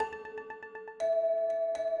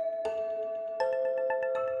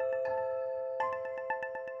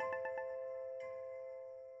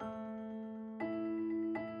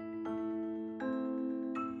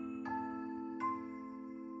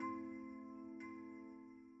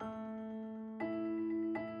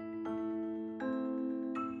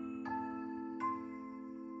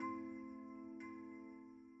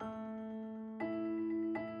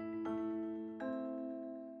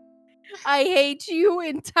I hate you A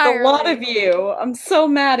entirely. lot of you. I'm so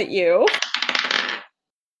mad at you.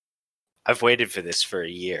 I've waited for this for a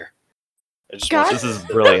year. God. This is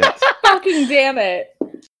brilliant. Fucking damn it.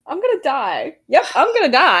 I'm gonna die. Yep, I'm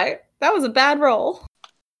gonna die. That was a bad roll.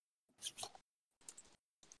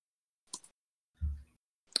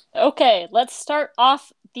 Okay, let's start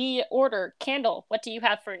off the order. Candle, what do you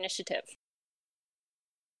have for initiative?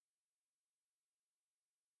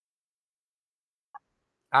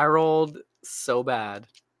 I rolled so bad.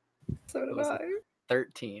 So did Was I.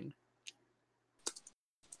 13.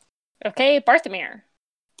 Okay, Barthomir.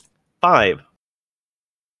 5.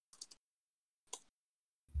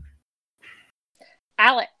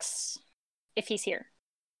 Alex, if he's here.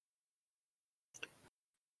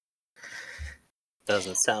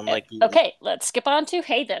 Doesn't sound like you. Okay, let's skip on to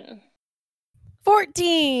Hayden.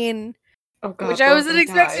 14. Oh god. Which I wasn't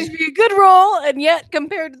expecting to be a good roll, and yet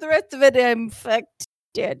compared to the rest of it, I'm fucked.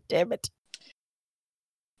 Damn it.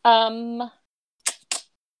 Let's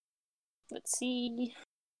see.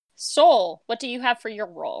 Soul, what do you have for your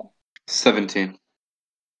roll? 17.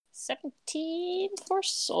 17 for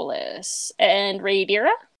Solus. And Rhaedyra?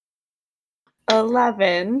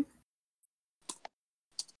 11.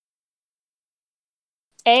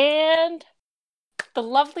 And the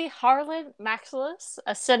lovely Harlan Maximus,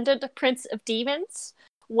 Ascendant Prince of Demons.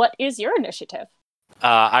 What is your initiative?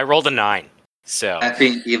 I rolled a 9, so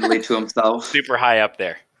Laughing evilly to himself. super high up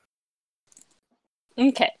there.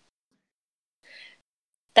 Okay.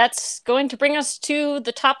 That's going to bring us to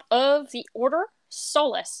the top of the order.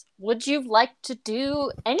 Solus, would you like to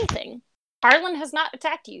do anything? Harlan has not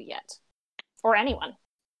attacked you yet. Or anyone.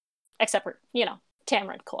 Except for,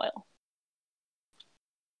 Tamarind Coil.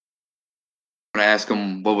 I'm gonna ask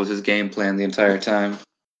him what was his game plan the entire time.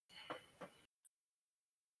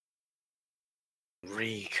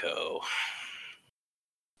 Rico.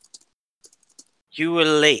 You were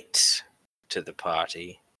late to the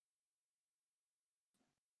party.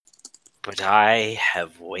 But I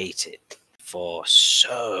have waited for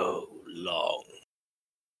so long.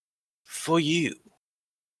 For you.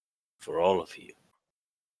 For all of you.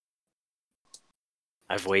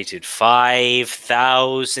 I've waited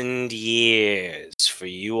 5,000 years for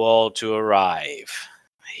you all to arrive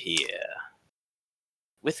here.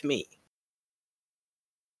 With me.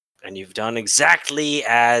 And you've done exactly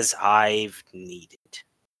as I've needed.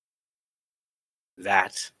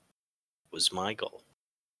 That was my goal.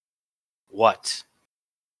 What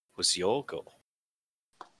was your goal?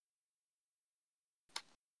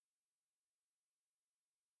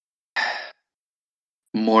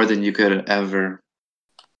 More than you could ever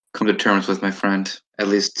come to terms with, my friend. At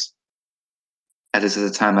least at this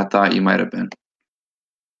is the time I thought you might have been.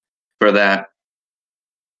 For that,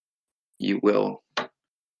 you will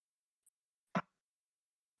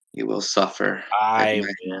suffer I at my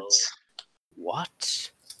will. hands.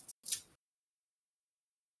 What?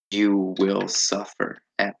 You will suffer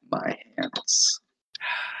at my hands.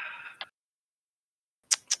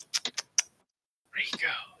 Rico,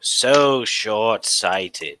 so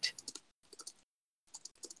short-sighted.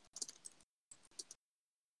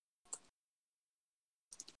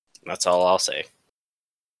 That's all I'll say.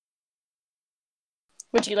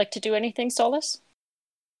 Would you like to do anything, Solus?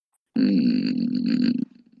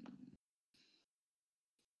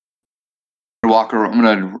 I'm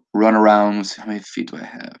gonna run around. See how many feet do I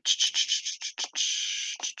have?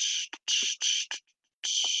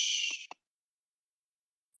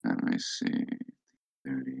 Let me see.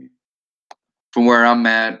 30. From where I'm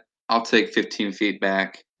at, I'll take 15 feet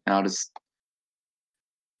back, and I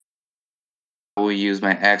will use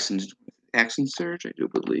my action surge, I do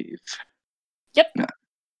believe. Yep. No,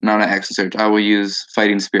 not an action surge. I will use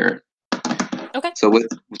fighting spirit. Okay. So with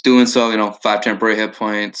doing so, 5 temporary hit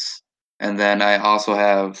points, and then I also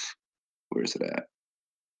have, where is it at?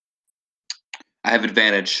 I have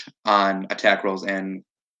advantage on attack rolls and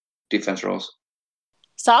defense rolls.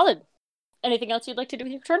 Solid. Anything else you'd like to do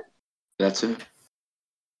with your turn? That's it.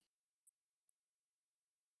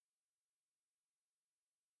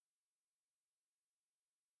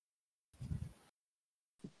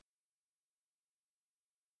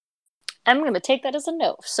 I'm going to take that as a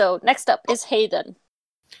no. So next up is Hayden.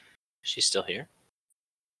 She's still here?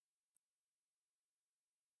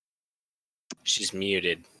 She's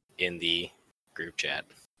muted in the group chat.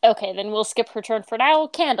 Okay, then we'll skip her turn for now.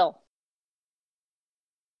 Candle.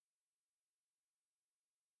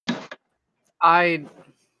 I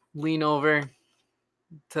lean over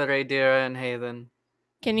to Rhaedyra and Hayden.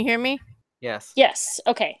 Can you hear me? Yes. Yes.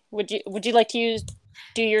 Okay. Would you like to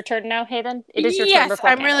do your turn now, Hayden? It is your turn Yes,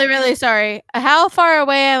 before I'm Candle. really, really sorry. How far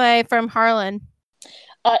away am I from Harlan?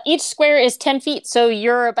 Each square is 10 feet, so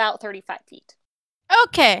you're about 35 feet.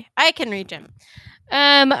 Okay, I can reach him.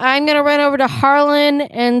 I'm gonna run over to Harlan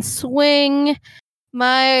and swing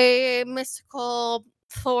my mystical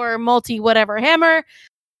Thor multi whatever hammer.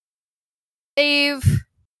 Save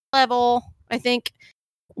level, I think,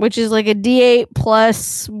 which is like a D8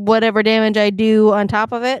 plus whatever damage I do on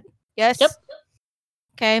top of it. Yes. Yep.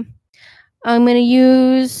 Okay. I'm gonna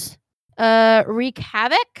use wreak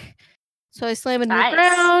havoc. So I slam into Nice. the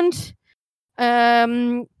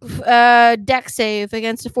ground. Deck save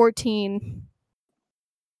against a 14.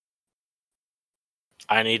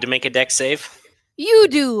 I need to make a deck save. You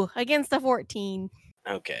do against a 14.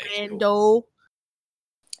 Okay. cool. Rando.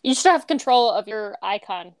 You should have control of your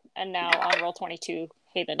icon, and now on roll 22,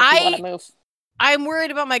 Haven, if you want to move. I'm worried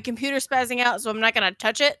about my computer spazzing out, so I'm not gonna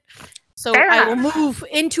touch it. So Fair I will enough. move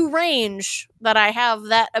into range that I have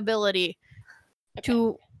that ability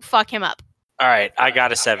to fuck him up. All right, I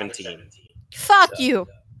got a 17. Fuck So- you.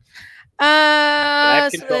 Can I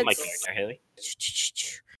So control my that's character, Haley?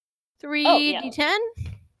 3d10?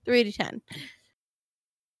 3d10.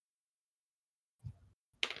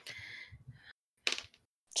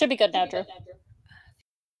 Should be good now, Drew.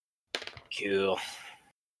 Cool.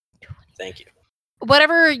 Thank you.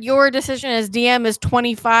 Whatever your decision as DM is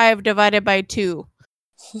 25 divided by 2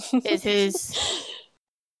 is his.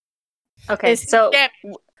 Okay, is so damn-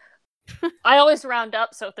 I always round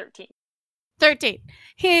up, so 13. 13.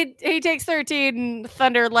 He takes 13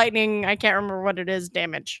 thunder, lightning, I can't remember what it is,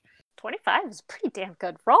 damage. 25 is a pretty damn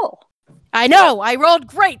good roll. I know, I rolled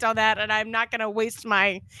great on that, and I'm not gonna waste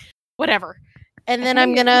my whatever. And then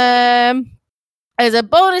I'm gonna, as a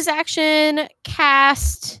bonus action,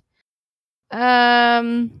 cast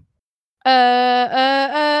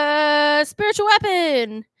spiritual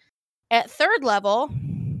weapon at 3rd level,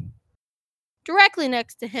 directly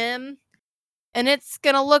next to him, and it's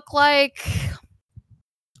gonna look like,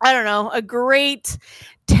 I don't know, a great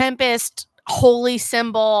tempest holy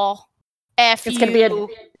symbol. F It's gonna be a big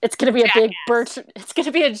jackass. birch. It's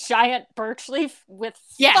gonna be a giant birch leaf with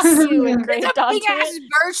Yes. "fuck you" It's engraved a onto big ass it.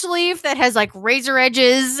 birch leaf that has like razor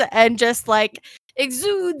edges and just like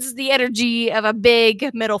exudes the energy of a big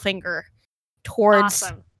middle finger towards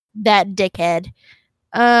Awesome. that dickhead.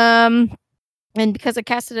 And because I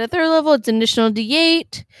cast it at 3rd level, it's an additional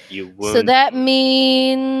D8. You wound. So that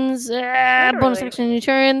means bonus Literally. action in your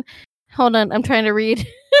turn. Hold on, I'm trying to read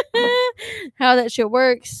how that shit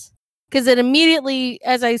works. Because it immediately,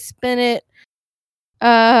 as I spin it,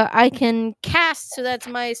 I can cast. So that's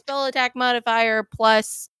my spell attack modifier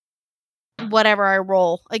plus whatever I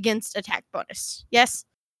roll against attack bonus. Yes?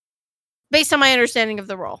 Based on my understanding of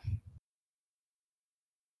the roll.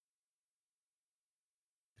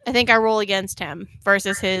 I think I roll against him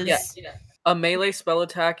versus his. Yeah. A melee spell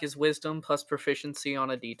attack is wisdom plus proficiency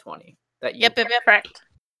on a d20. That you Yep. Correct.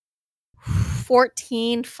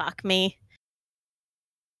 14. Fuck me.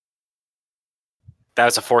 That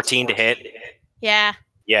was a 14 to hit. Yeah.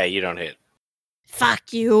 Yeah, you don't hit.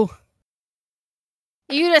 Fuck you.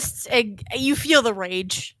 You just you feel the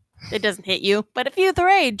rage. It doesn't hit you, but if you feel the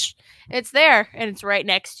rage, it's there and it's right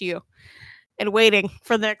next to you and waiting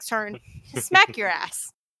for the next turn to smack your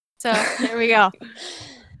ass. So there we go.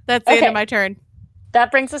 That's the end Okay. of my turn.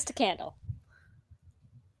 That brings us to Candle.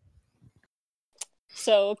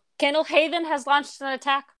 So Candle Haven has launched an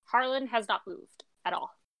attack. Harlan has not moved at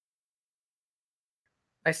all.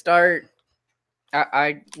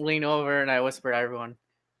 I lean over and I whisper to everyone,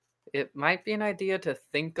 it might be an idea to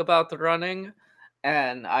think about the running.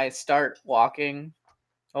 And I start walking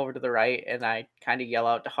over to the right and I kind of yell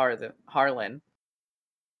out to Harlan.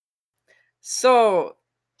 So,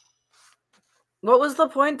 what was the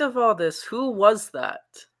point of all this? Who was that?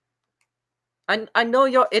 I know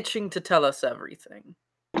you're itching to tell us everything.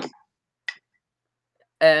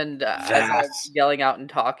 And as I'm That's- yelling out and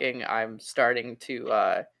talking, I'm starting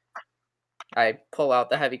to, I pull out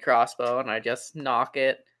the heavy crossbow and I just knock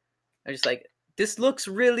it. I'm just like, this looks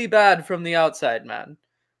really bad from the outside, man.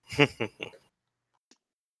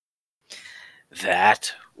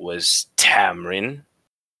 That was Tamrin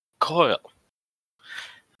Coyle.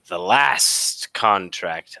 The last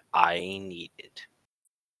contract I needed.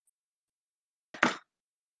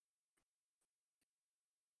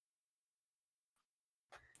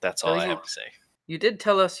 That's all I have to say. You did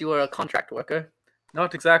tell us you were a contract worker.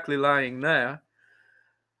 Not exactly lying there.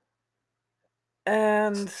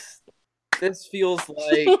 And this feels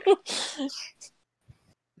like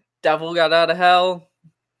devil got out of hell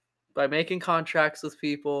by making contracts with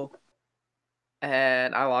people.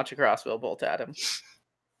 And I launch a crossbow bolt at him.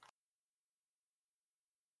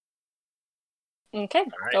 Okay,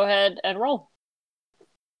 right. go ahead and roll.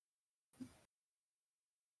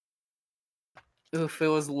 Oof, it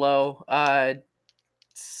was low.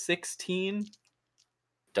 16.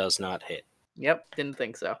 Does not hit. Yep, didn't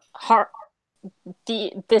think so.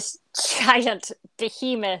 This giant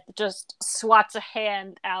behemoth just swats a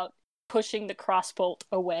hand out, pushing the crossbow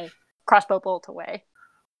bolt away.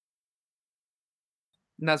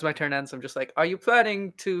 And as my turn ends, I'm just like, are you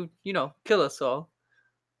planning to, kill us all?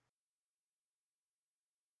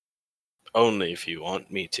 Only if you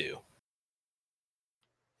want me to.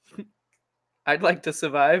 I'd like to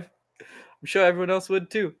survive. I'm sure everyone else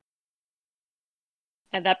would too.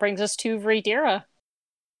 And that brings us to Vradira.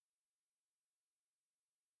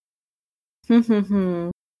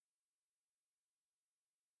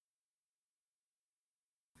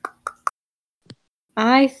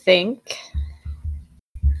 I think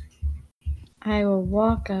I will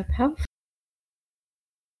walk up. How?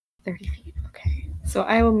 30 feet. Okay. So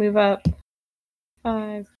I will move up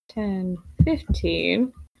 5, 10,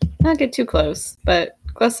 15. Not get too close, but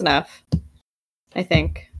close enough. I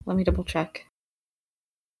think. Let me double check.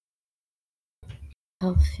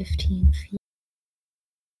 12, 15 feet.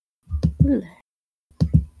 Ooh.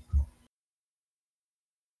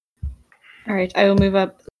 Alright, I will move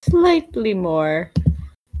up slightly more.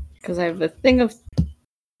 Because I have a thing of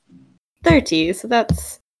 30, so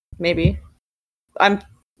that's maybe. I'm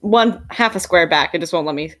half a square back. It just won't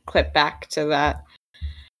let me clip back to that.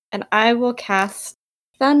 And I will cast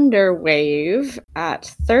Thunder Wave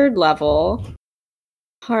at 3rd level.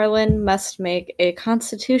 Harlan must make a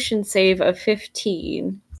Constitution save of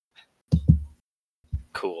 15.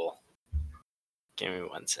 Cool. Give me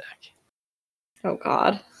 1 sec. Oh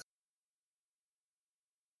god.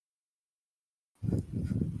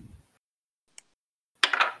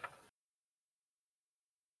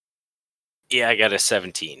 Yeah, I got a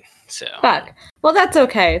 17. So Fuck. Well, that's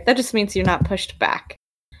okay. That just means you're not pushed back.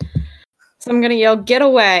 So I'm gonna yell, get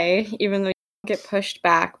away, even though you don't get pushed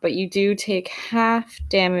back, but you do take half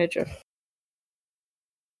damage of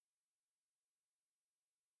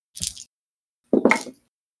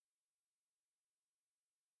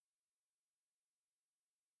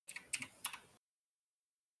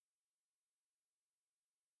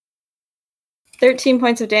 13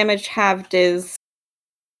 points of damage halved is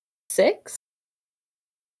 6?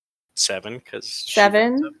 7, because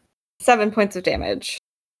 7? 7 points of damage.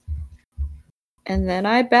 And then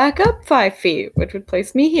I back up 5 feet, which would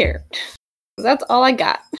place me here. So that's all I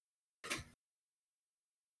got.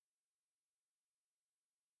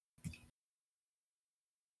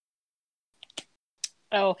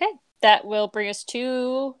 Okay, that will bring us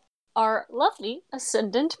to our lovely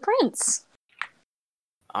Ascendant Prince.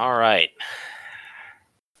 All right.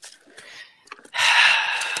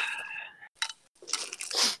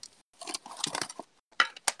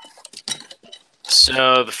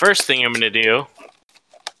 So the first thing I'm going to do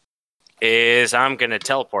is I'm going to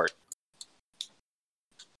teleport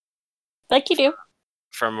Like you do.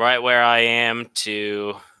 from right where I am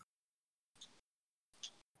to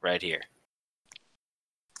right here.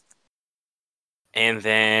 And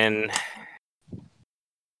then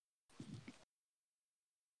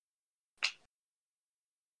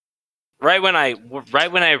right when I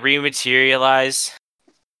rematerialize,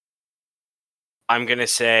 I'm going to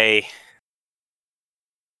say,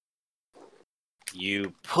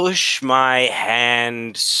 you push my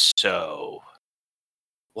hand so.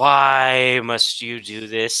 Why must you do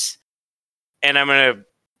this? And I'm going to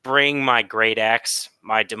bring my great axe,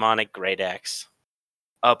 my demonic great axe,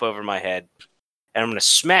 up over my head. And I'm going to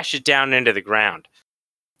smash it down into the ground.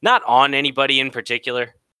 Not on anybody in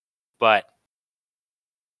particular, but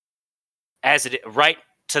right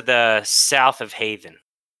to the south of Haven.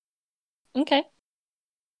 Okay.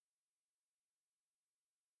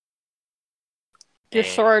 Your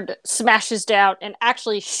And- sword smashes down and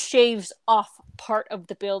actually shaves off part of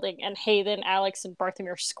the building, and Hayden, Alex, and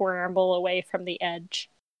Barthomir scramble away from the edge.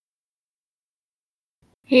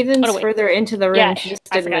 Hayden's Oh, no, wait. further into the room. Yeah, She just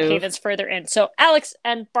I didn't forgot move. Hayden's further in. So Alex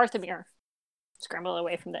and Barthomir scramble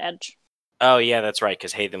away from the edge. Oh, yeah, that's right,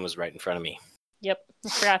 because Haven was right in front of me. Yep, I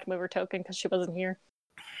forgot to move her token because she wasn't here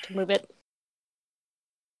to move it.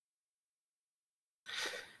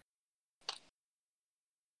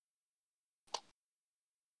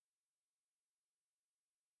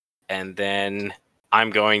 And then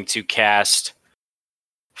I'm going to cast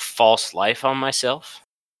False Life on myself.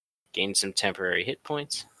 Gain some temporary hit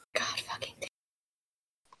points. God fucking damn.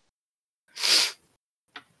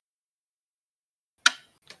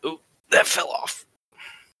 Ooh, that fell off.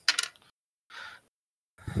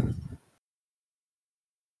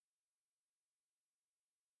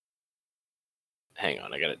 Hang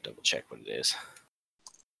on, I gotta double check what it is.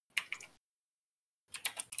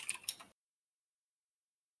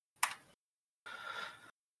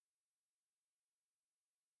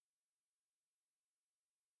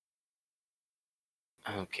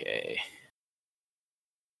 Okay.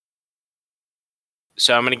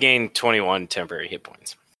 So I'm going to gain 21 temporary hit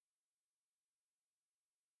points.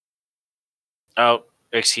 Oh,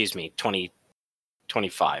 excuse me,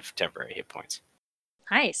 25 temporary hit points.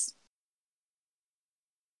 Nice.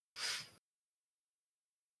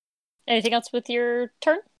 Anything else with your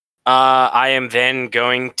turn? I am then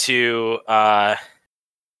going to,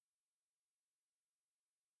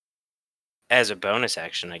 as a bonus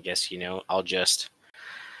action, I guess, I'll just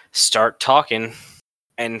start talking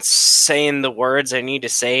and saying the words I need to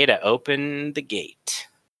say to open the gate.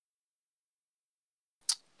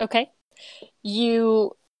 Okay.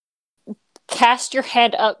 You cast your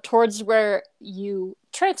head up towards where you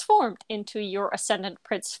transformed into your Ascendant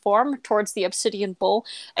Prince form, towards the Obsidian Bowl,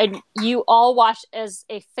 and you all watch as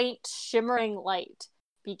a faint shimmering light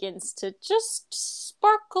begins to just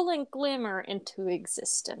sparkle and glimmer into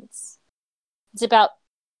existence. It's about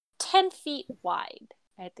 10 feet wide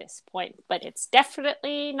at this point, but it's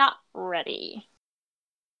definitely not ready.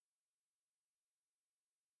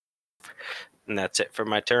 And that's it for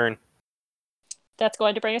my turn. That's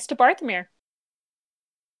going to bring us to Barthomir.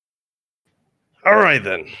 All right,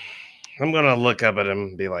 then. I'm going to look up at him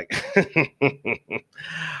and be like,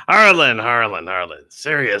 Harlan.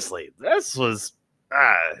 Seriously, this was...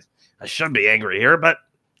 I should be angry here, but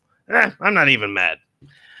I'm not even mad.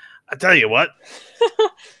 I tell you what.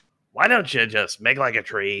 Why don't you just make like a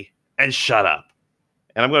tree and shut up?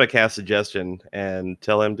 And I'm going to cast Suggestion and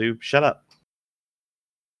tell him to shut up.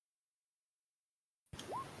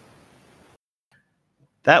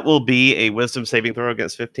 That will be a Wisdom saving throw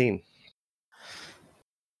against 15.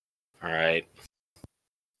 All right.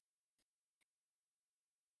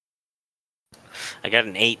 I got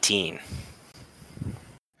an 18.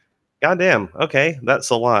 Goddamn. Okay,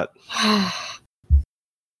 that's a lot.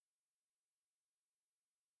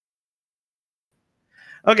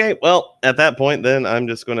 Okay, well, at that point, then I'm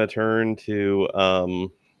just going to turn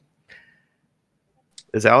to.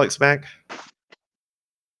 Is Alex back?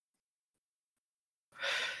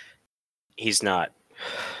 He's not.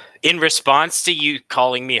 In response to you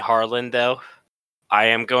calling me Harlan, though, I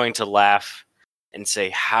am going to laugh and say,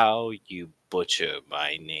 "How you butcher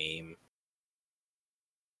my name."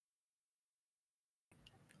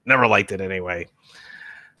 Never liked it anyway.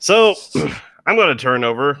 So I'm going to turn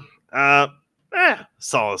over.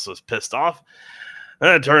 Solace was pissed off. I'm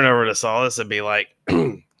going to turn over to Solace and be like,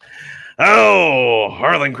 oh,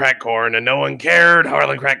 Harlan cracked corn and no one cared.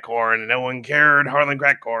 Harlan cracked corn and no one cared. Harlan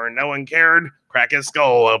cracked corn, no one cared. Crack his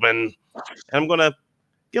skull open. And I'm going to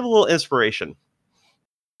give a little inspiration.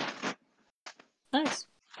 Nice.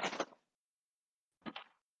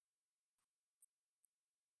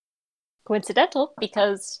 Coincidental,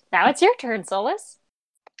 because now it's your turn, Solus.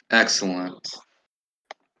 Excellent.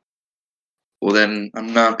 Well, then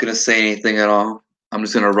I'm not going to say anything at all. I'm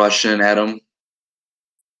just going to rush in at him,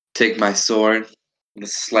 take my sword, and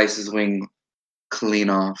just slice his wing clean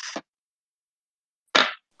off.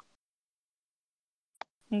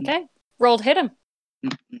 Okay. Rolled hit him.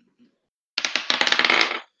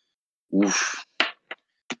 Oof.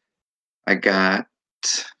 I got...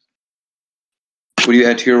 What do you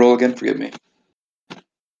add to your roll again? Forgive me.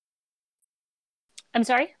 I'm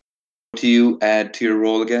sorry? What do you add to your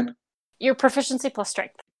roll again? Your proficiency plus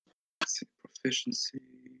strength. Proficiency.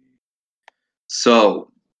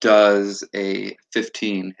 So, does a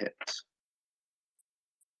 15 hit?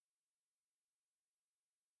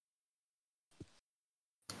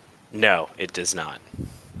 No, it does not.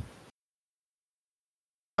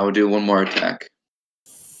 I will do one more attack.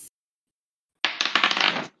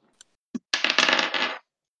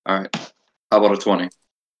 Alright. How about a 20?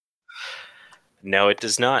 No, it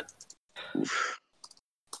does not. Oof.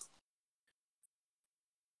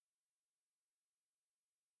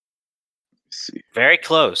 Let's see. Very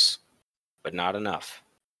close, but not enough.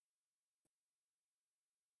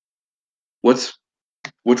 Which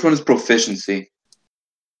one is proficiency?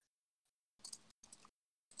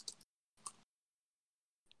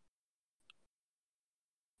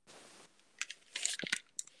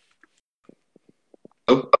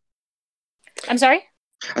 Oh, I'm sorry?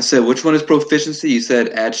 I said, which one is proficiency? You said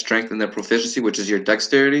add strength and then proficiency, which is your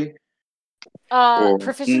dexterity? Or-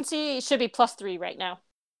 Proficiency should be plus 3 right now.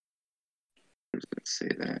 Let's say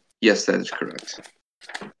that. Yes, that is correct.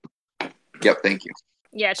 Yep, thank you.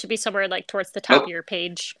 Yeah, it should be somewhere like towards the top Nope. of your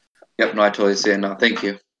page. Yep, no, I totally see it now. Thank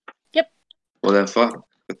you. Yep. Well then, fuck.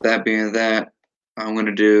 With that being that, I'm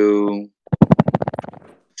gonna do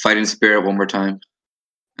Fighting Spirit one more time,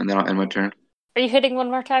 and then I'll end my turn. Are you hitting one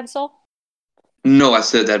more time, Soul? No, I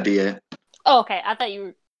said that'd be it. Oh, okay. I thought you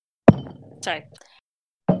were... Sorry.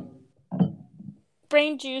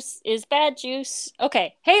 brain juice is bad juice.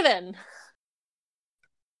 Okay, Haven.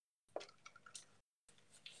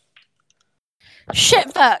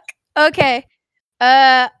 Shit fuck. Okay.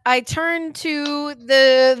 I turn to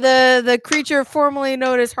the creature formerly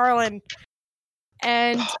known as Harlan.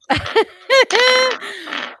 And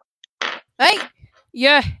hey,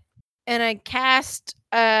 yeah. And I cast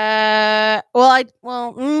I'll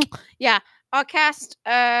cast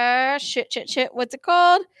shit, what's it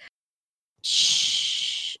called?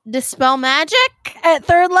 Dispel magic at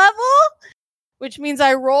 3rd level, which means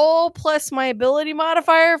I roll plus my ability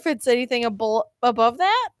modifier if it's anything above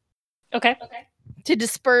that Okay. to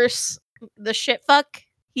disperse the shit fuck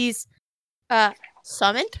he's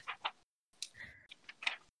summoned.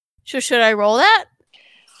 So should I roll that?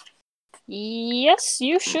 Yes,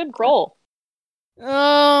 you should roll.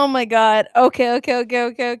 Oh my god. Okay.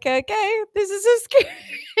 This is so scary.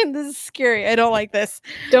 This is scary. I don't like this.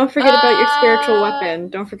 Don't forget about your spiritual weapon.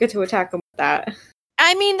 Don't forget to attack them with that.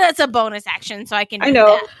 I mean, that's a bonus action, so I can do I know.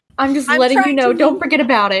 that. I'm just I'm letting you trying know. to- Don't forget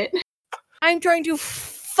about it. I'm trying to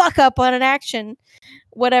fuck up on an action.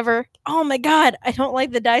 Whatever. Oh my god. I don't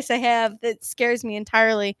like the dice I have. That scares me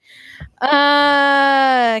entirely.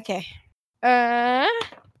 Okay.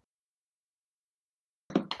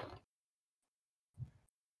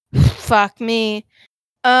 Fuck me.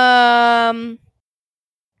 That's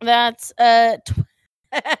 12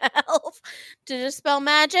 to dispel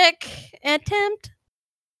magic attempt.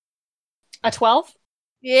 A 12?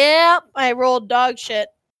 Yep, I rolled dog shit.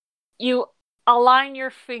 You align your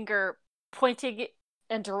finger, pointing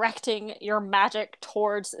and directing your magic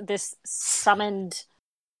towards this summoned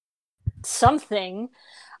something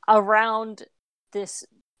around this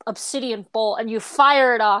obsidian bowl, and you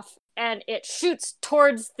fire it off, and it shoots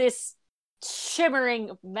towards this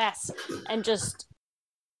shimmering mess and just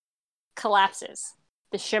collapses.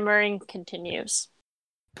 The shimmering continues.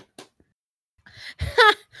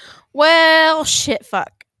 Well, shit,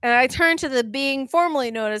 fuck. And I turn to the being formerly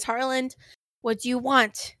known as Harland. What do you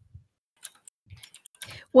want?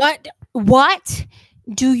 What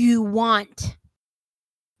do you want?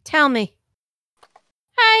 Tell me.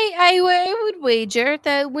 I would wager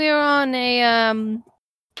that we're on a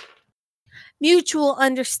mutual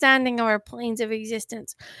understanding of our planes of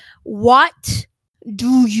existence. What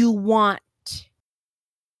do you want?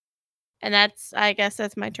 And I guess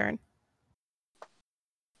that's my turn.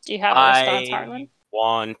 Do you have a response, I Harlan?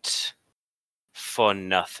 want for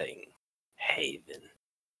nothing, Haven.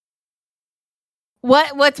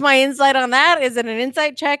 What's my insight on that? Is it an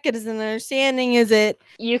insight check? Is it an understanding? Is it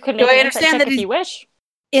You can Do make I an insight understand check that if he's- you wish,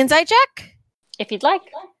 insight check? if you'd like.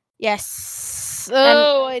 Yes.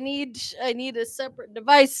 Oh, I need a separate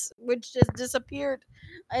device which just disappeared.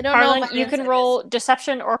 I don't know. Harlan, what my you can insight roll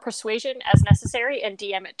deception or persuasion as necessary and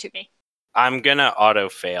DM it to me. I'm gonna auto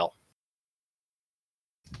fail.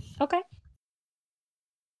 Okay.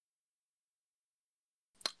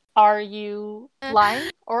 Are you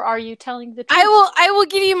lying or are you telling the truth? I will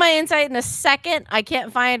give you my insight in a second. I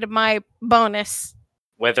can't find my bonus.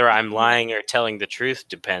 Whether I'm lying or telling the truth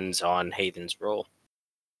depends on Haven's roll.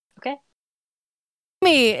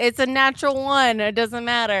 It's a natural 1. It doesn't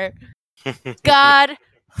matter. God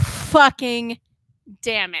fucking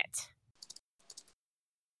damn it.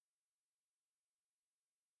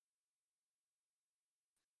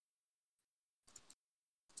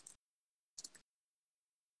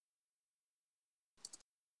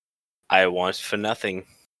 I want for nothing,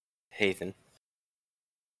 Haven.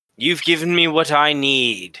 You've given me what I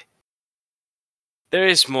need. There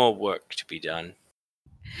is more work to be done.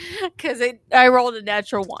 Because I rolled a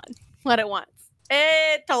natural 1. What it wants.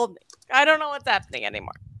 It told me. I don't know what's happening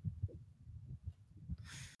anymore.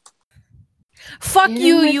 Fuck In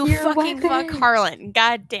you, with you your fucking fuck weapon. Harlan.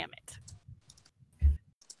 God damn it.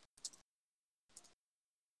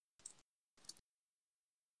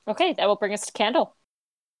 Okay, that will bring us to Candle.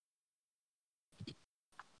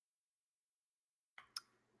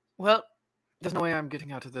 Well, there's no way I'm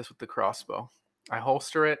getting out of this with the crossbow. I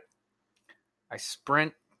holster it. I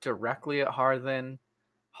sprint directly at Harlan.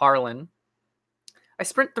 I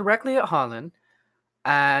sprint directly at Harlan,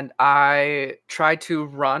 and I try to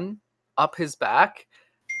run up his back,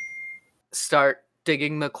 start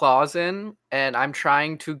digging the claws in, and I'm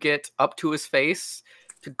trying to get up to his face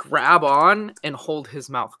to grab on and hold his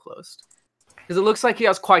mouth closed. Because it looks like he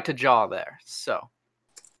has quite a jaw there, so...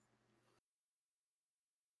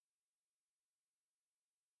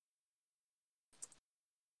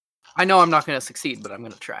 I know I'm not going to succeed, but I'm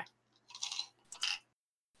going to try.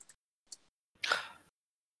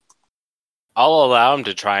 I'll allow him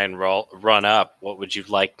to try and run up. What would you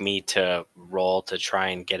like me to roll to try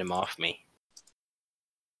and get him off me?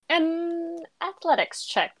 an athletics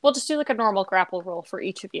check. We'll just do like a normal grapple roll for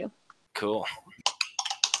each of you. Cool.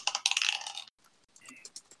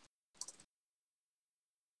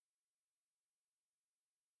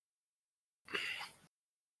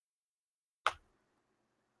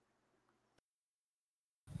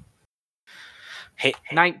 Hey,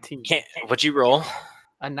 19. what'd you roll?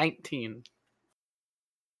 A 19.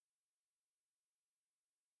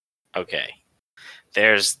 Okay.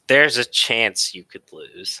 There's a chance you could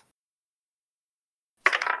lose.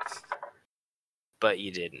 But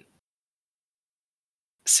you didn't.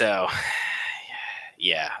 So,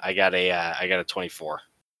 yeah, I got a 24.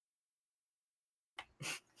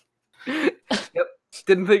 Yep.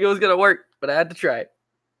 Didn't think it was gonna work, but I had to try.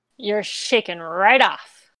 You're shaken right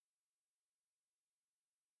off.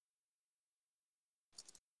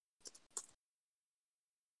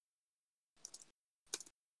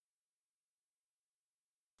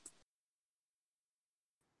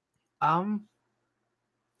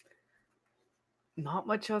 Not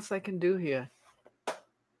much else I can do here.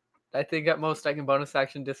 I think at most I can bonus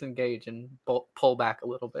action disengage and pull back a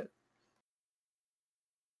little bit.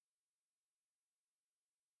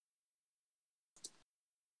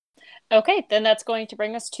 Okay, then that's going to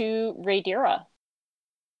bring us to Rhaedyra.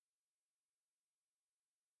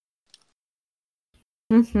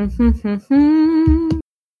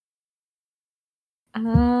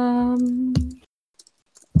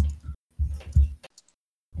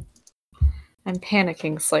 I'm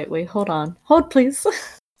panicking slightly. Hold on. Hold, please.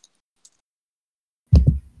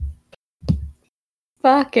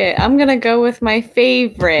 Fuck it. I'm gonna go with my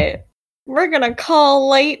favorite. We're gonna call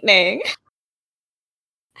lightning.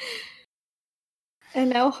 And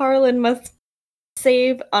now Harlan must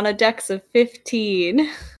save on a dex of 15.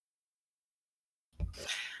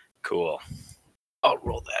 Cool. I'll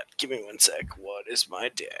roll that. Give me one sec. What is my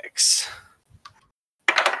dex?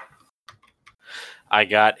 I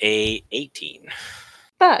got a 18.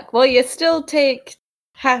 Fuck. Well, you still take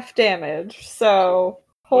half damage, so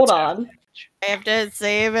hold What's on. I have to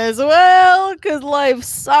save as well, because life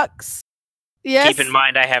sucks. Yes. Keep in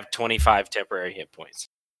mind I have 25 temporary hit points.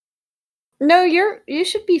 No, you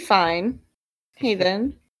should be fine. Hey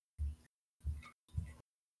then.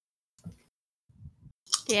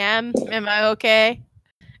 Damn, am I okay?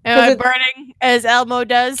 Am 'Cause I it's- burning as Elmo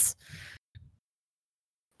does?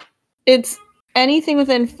 It's anything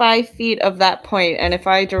within 5 feet of that point, and if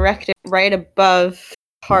I direct it right above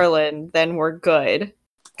Harlan, then we're good.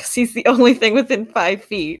 Because he's the only thing within 5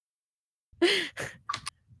 feet.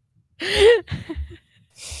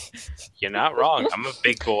 You're not wrong. I'm a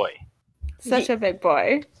big boy. Such a big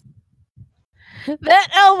boy. That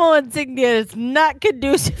Elmo insignia is not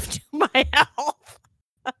conducive to my health.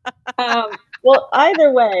 Well,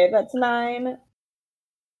 either way, that's 9,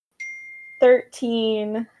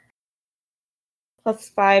 13, plus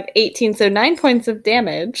 5, 18. So 9 points of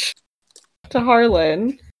damage to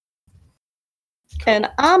Harlan. And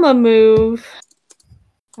I'ma move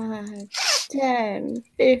 5, 10,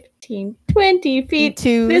 15, 20 feet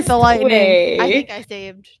To this the lightning. way. I think I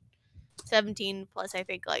saved 17 plus, I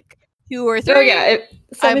think, like 2 or 3. Oh yeah,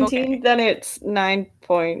 17, okay. then it's 9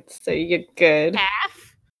 points, so you get good. Half?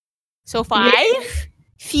 So 5?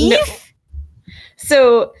 No. 5?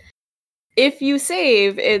 So if you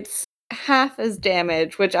save, it's half as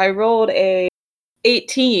damage, which I rolled a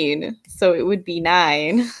 18, so it would be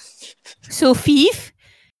 9. So 5?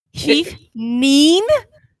 5? Mean?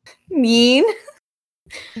 Mean.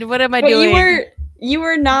 What am I But doing? you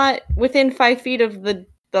were not within 5 feet of the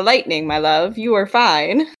lightning, my love. You were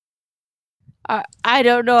fine. I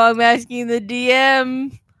don't know. I'm asking the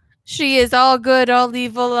DM. She is all good, all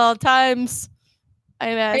evil, all times.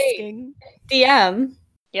 I'm asking. DM,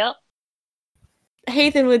 Yep.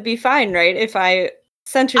 Hathan would be fine, right? If I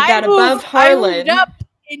centered I that above moved Harlan. up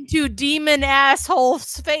into demon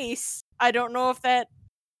asshole's face. I don't know if that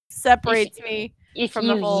separates me. If From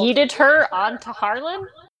you the fold. yeeted her onto Harlan,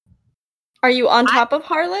 Are you on top of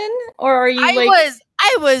Harlan, or are you I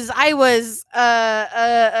was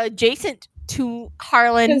adjacent to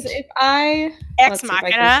Harlan. Because if I Ex let's see if I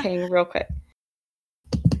Machina. can ping real quick.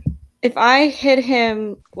 If I hit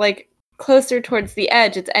him like closer towards the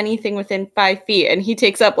edge, it's anything within 5 feet, and he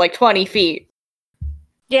takes up like 20 feet.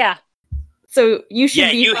 yeah. So you should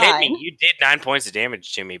Yeah, be you fine. hit me. You did 9 points of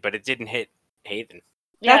damage to me, but it didn't hit Hayden.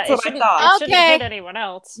 Yeah, That's it what I shouldn't- thought. It shouldn't Okay. hit anyone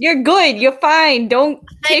else. You're good. You're fine. Don't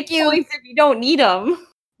Thank take you. points if you don't need them.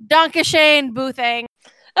 Donkashane Boothang.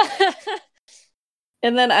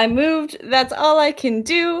 And then I moved. That's all I can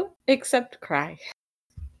do except cry.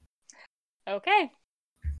 Okay.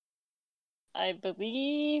 I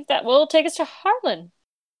believe that will take us to Harlan.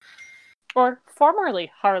 Or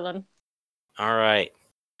formerly Harlan. All right.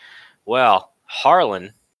 Well,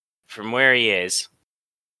 Harlan, from where he is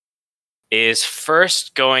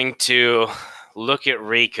first going to look at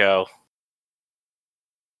Rico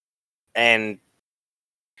and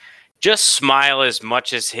just smile as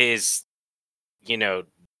much as his,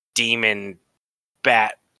 demon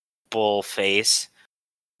bat bull face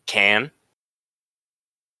can.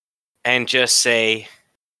 And just say,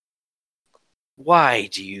 "Why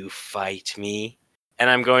do you fight me?" And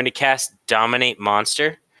I'm going to cast Dominate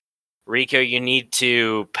Monster. Rico, you need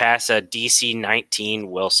to pass a DC 19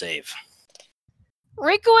 will save.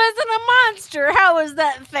 Rico isn't a monster. How is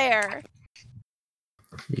that fair?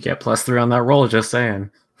 You get +3 on that roll, just saying.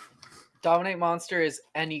 Dominate monster is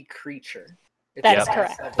any creature. It's That is not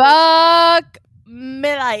correct. separate. Fuck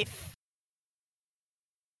me life.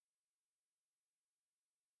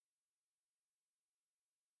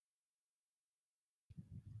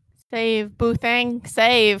 Save, Boothang.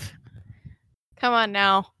 Save. Come on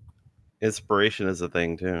now. Inspiration is a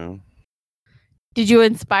thing too. Did you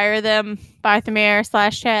inspire them,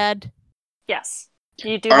 Barthamir/Chad? Yes.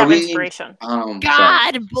 You do Are have we- inspiration. Sorry.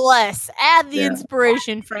 God bless. Add the Yeah.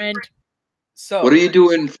 inspiration, friend. So What are you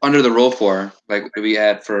doing under the roll for? Like, what do we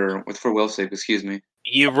add for will save? Excuse me.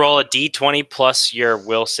 You roll a D20 plus your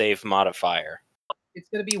will save modifier. it's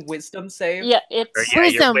gonna be wisdom save. Yeah, Or, it's yeah,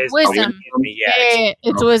 your Wisdom. Yeah,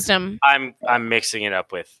 It's wisdom. I'm mixing it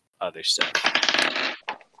up with other stuff.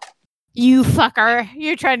 You fucker.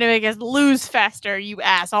 You're trying to make us lose faster, you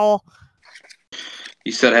asshole.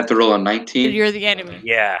 You said I have to roll a 19. You're the enemy.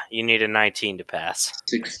 Yeah, you need a 19 to pass.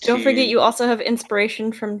 16, Don't forget, you also have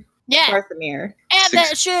inspiration from Yeah, Barthamir. add that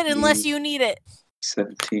 16. shit unless you need it.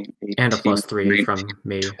 17, 18, And a +3 from 19,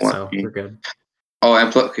 me, so 20. we're good. Oh,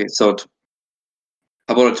 okay. So,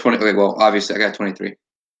 how about a 20? Okay, well, obviously I got 23.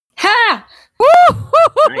 Ha! Woo!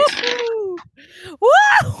 Woo!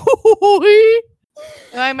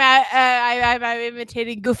 I'm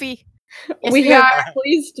imitating Goofy. Yes, we we have are.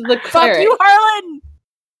 pleased the Fuck cleric. you, Harlan!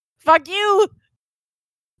 Fuck you!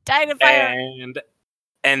 Die to fire.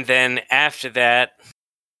 And then after that,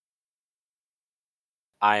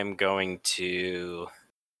 I'm going to.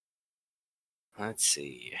 Let's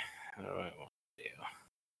see. What do I want to do?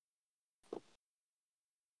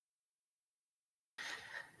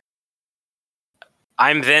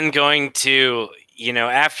 I'm then going to,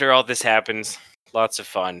 after all this happens, lots of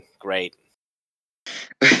fun. Great.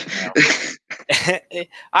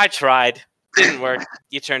 I tried. Didn't work.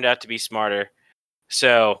 You turned out to be smarter.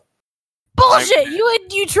 So Bullshit!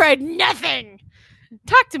 You tried nothing.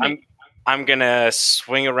 Talk to me. I'm gonna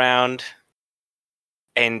swing around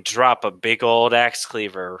and drop a big old axe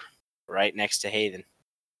cleaver right next to Haven.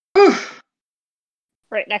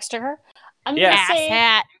 right next to her. I'm Yeah. gonna Ass say,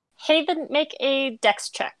 hat. Haven, make a dex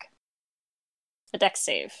check. A dex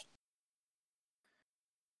save.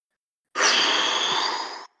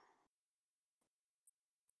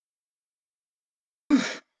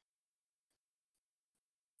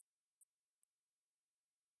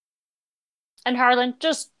 And Harlan,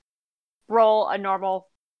 just roll a normal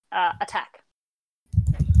attack.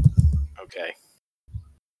 Okay.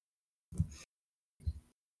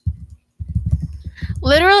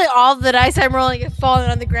 Literally, all the dice I'm rolling is falling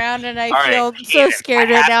on the ground, and I All right, feel so Hayden, scared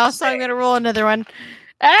I right have now. to So I'm say- gonna roll another one.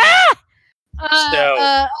 Ah!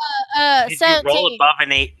 Did you 17. roll above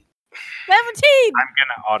an 8? 17. I'm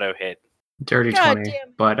gonna auto hit. Dirty God 20,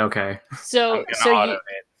 damn. but okay. So I'm gonna auto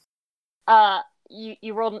hit.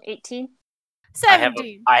 you rolled an 18.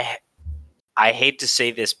 17. I hate to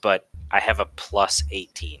say this, but I have a plus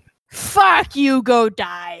 18. Fuck you. Go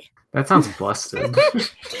die. That sounds busted.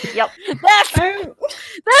 Yep. That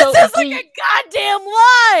So sounds like the- a goddamn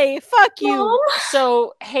lie. Fuck you.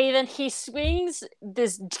 So Haven, he swings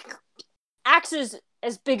this axe is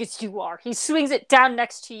as big as you are. He swings it down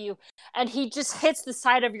next to you, and he just hits the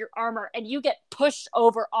side of your armor, and you get pushed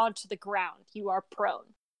over onto the ground. You are prone.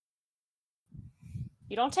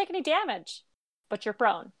 You don't take any damage, but you're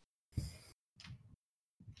prone.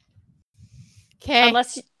 Okay.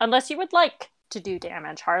 Unless you would like to do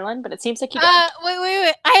damage, Harlan, but it seems like you don't.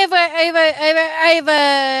 Wait. I have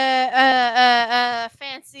a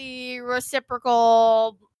fancy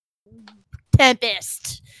reciprocal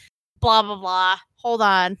tempest. Blah blah blah. Hold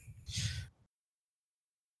on.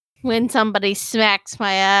 When somebody smacks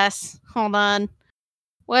my ass. Hold on.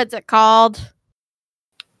 What's it called?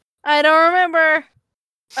 I don't remember.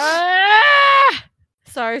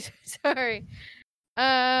 Sorry.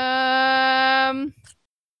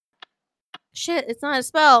 Shit, it's not a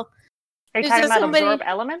spell. Are you is talking there about somebody- absorb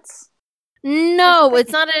elements? No,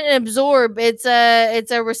 it's not an absorb. It's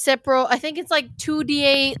a reciprocal. I think it's like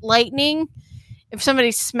 2d8 lightning. If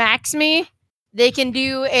somebody smacks me, they can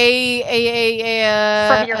do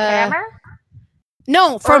From your hammer?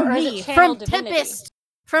 No, from or is it me. channel From divinity? Tempest.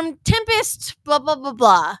 From Tempest. Blah blah blah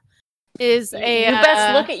blah. Is a. You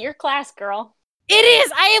best look at your class, girl. It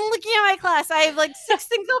is. I am looking at my class. I have like 6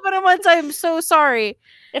 things open at once. I am so sorry.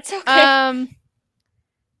 It's okay.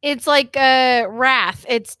 It's like Wrath.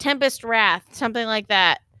 It's Tempest Wrath, something like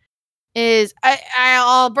that.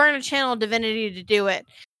 I'll burn a channel divinity to do it.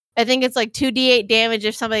 I think it's like 2d8 damage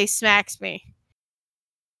if somebody smacks me.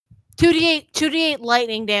 2d8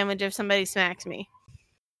 lightning damage if somebody smacks me.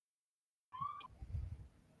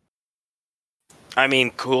 I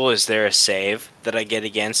mean, cool. Is there a save that I get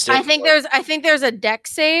against it? I think there's a deck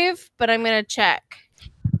save, but I'm gonna check.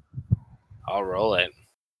 I'll roll it.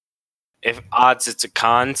 If odds, it's a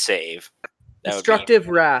con save. That would be- Destructive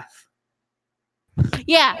Wrath.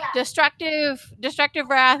 Yeah, destructive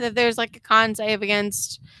wrath. If there's like a con save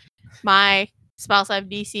against my spell save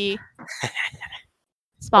DC.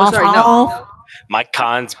 Oh, sorry, no. My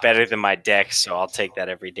con's better than my dex, so I'll take that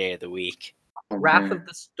every day of the week. Wrath of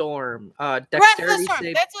the Storm. Wrath of the Dexterity Storm.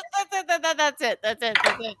 save. That's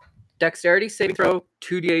it. Dexterity saving throw.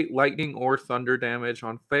 2d8 lightning or thunder damage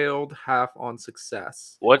on failed. Half on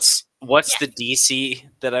success. What's the DC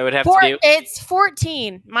that I would have to do? It's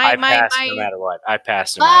 14. I pass no matter what. I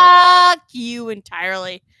pass no matter Fuck you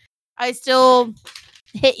entirely. I still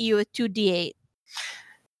hit you with 2d8.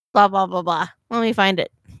 Blah blah blah blah. Let me find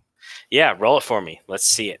it. Yeah, roll it for me. Let's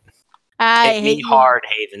see it. I Hit hate me you. hard,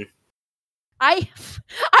 Haven. I've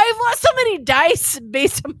lost so many dice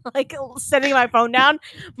based on like setting my phone down.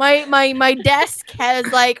 My desk has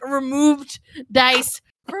like removed dice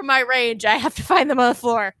from my range. I have to find them on the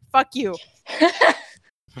floor. Fuck you. I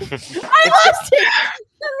lost it.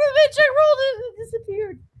 The bitch I rolled it and it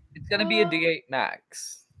disappeared. It's gonna be a d8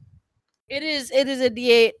 max. It is a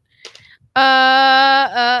D8.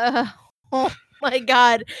 Oh my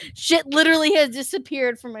god. Shit literally has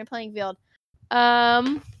disappeared from my playing field.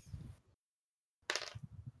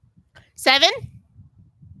 7?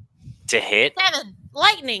 To hit? 7.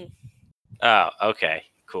 Lightning. Oh, okay.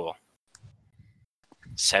 Cool.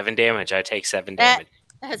 7 damage. I take 7 damage.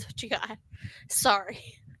 That's what you got. Sorry.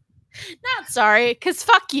 Not sorry, because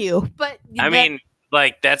fuck you. But I mean,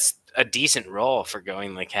 like, that's a decent roll for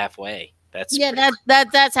going like halfway. That's yeah,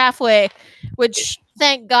 that's halfway. Which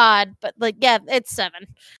thank God. But like, yeah, it's 7.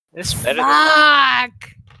 It's better than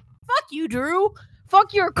Fuck. Fuck you, Drew.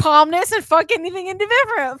 Fuck your calmness and fuck anything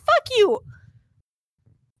indifferent. Fuck you.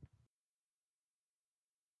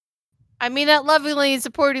 I mean that lovingly and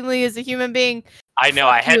supportingly as a human being. I know.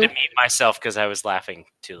 Fuck I had you. to mute myself because I was laughing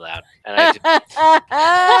too loud. And I did,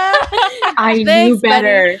 I knew Thanks,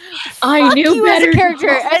 better. I Fuck knew you better. as a character,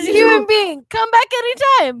 Fuck as a you. human being. Come back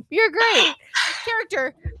anytime. You're great.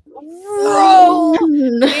 Character. Roll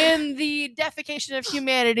in the defecation of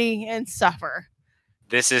humanity and suffer.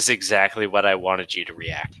 this is exactly what I wanted you to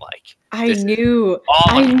react like. I This is knew.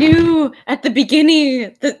 all I of- knew at the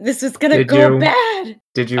beginning that this was gonna Did go you? bad.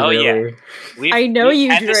 Did you Oh, yeah. really? I know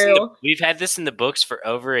you, had this in the- Drew. we've had this in the books for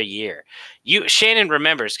over a year. Shannon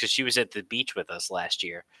remembers because she was at the beach with us last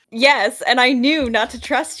year. Yes, and I knew not to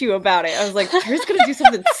trust you about it. I was like, Drew's gonna do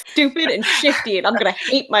something stupid and shifty, and I'm gonna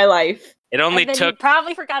hate my life. It only and then you took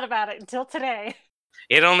probably forgot about it until today.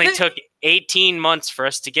 18 months for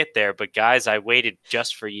us to get there, but guys, I waited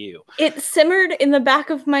just for you. It simmered in the back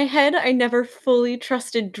of my head. I never fully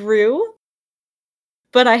trusted Drew,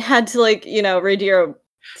 but I had to, like, Radio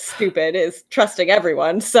stupid is trusting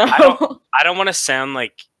everyone. So I don't want to sound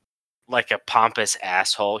like a pompous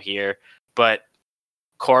asshole here, but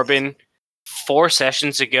Corbin, 4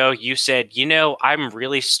 sessions ago, you said, I'm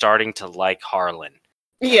really starting to like Harlan.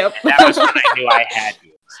 yep. That was when I knew I had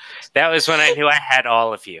you. That was when I knew I had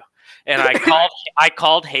all of you. And I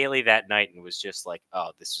called Haley that night and was just like,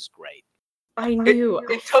 "Oh, this is great." I knew.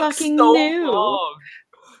 I It took fucking so knew. long.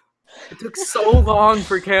 It took so long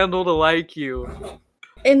for Candle to like you.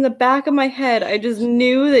 In the back of my head, I just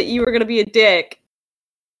knew that you were gonna be a dick.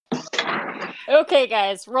 Okay,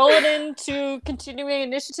 guys, roll it into continuing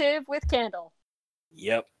initiative with Candle.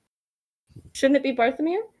 Yep. Shouldn't it be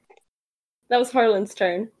Barthomir? That was Harlan's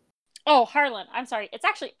turn. Oh, Harlan, I'm sorry. It's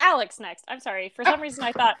actually Alex next. I'm sorry. For some reason,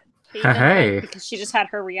 I thought Haven Hey. went because she just had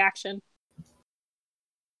her reaction.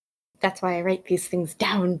 That's why I write these things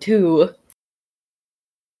down too.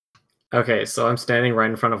 Okay, so I'm standing right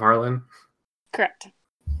in front of Harlan. Correct.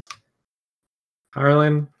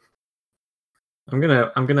 Harlan, I'm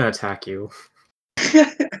gonna attack you.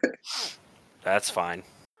 That's fine.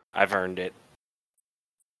 I've earned it.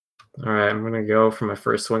 All right, I'm gonna go for my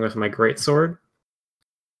first swing with my great sword.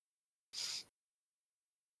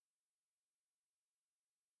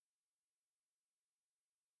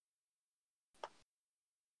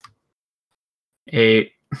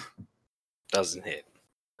 Eight. Doesn't hit.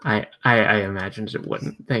 I imagined it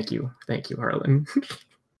wouldn't. Thank you, Harlan.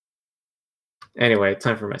 Anyway,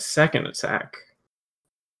 time for my second attack.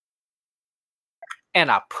 And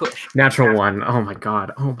I push. Natural one. Oh my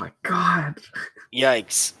god.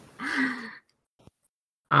 Yikes.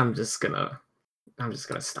 I'm just gonna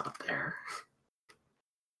stop there.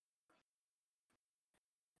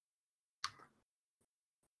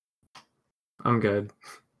 I'm good.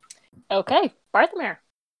 Okay, Barthomir.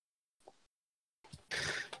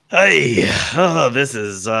 Hey, this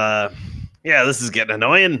is this is getting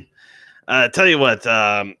annoying. Tell you what,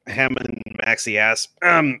 Hammond Maxie asked,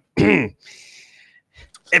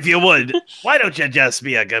 if you would, why don't you just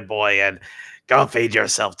be a good boy and go feed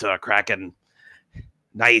yourself to a kraken?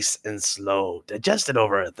 Nice and slow, digested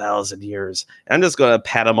over 1,000 years. I'm just going to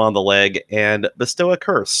pat him on the leg and bestow a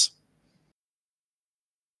curse.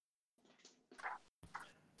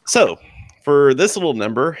 So, for this little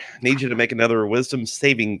number, I need you to make another wisdom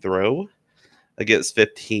saving throw against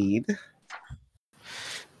 15.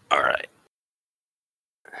 All right.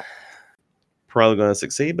 Probably going to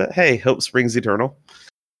succeed, but hey, hope springs eternal.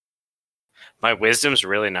 My wisdom's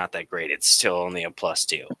really not that great. It's still only a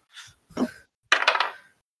 +2.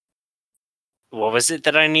 What was it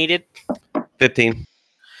that I needed? 15.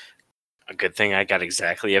 A good thing I got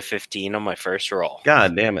exactly a 15 on my first roll.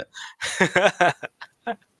 God damn it.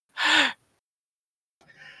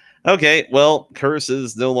 Okay, well, curse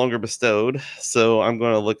is no longer bestowed, so I'm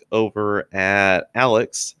going to look over at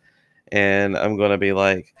Alex, and I'm going to be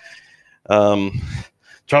like,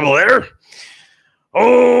 trouble there?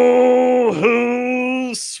 Oh,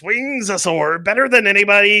 who swings a sword better than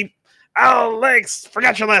anybody? Alex,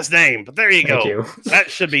 forgot your last name, but there you Thank go. you.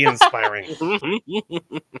 That should be inspiring.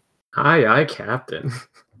 Aye, Captain.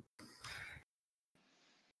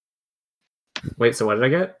 Wait, so what did I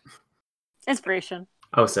get? Inspiration.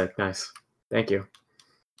 Oh, sick. Nice. Thank you.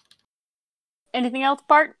 Anything else,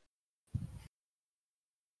 Bart?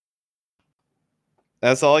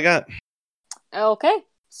 That's all I got. Okay,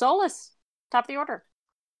 Solus, top of the order.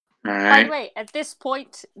 All By the right. way, at this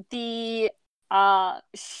point, the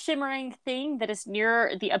shimmering thing that is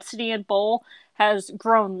near the obsidian bowl has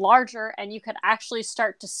grown larger, and you can actually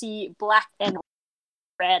start to see black and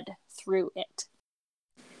red through it.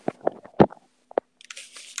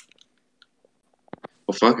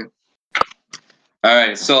 Well, fuck it. All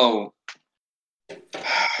right, so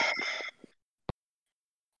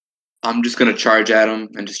I'm just gonna charge at him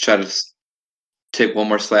and just try to take one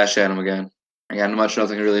more slash at him again. I got much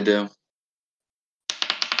nothing to really do.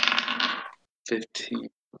 15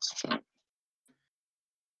 plus 5.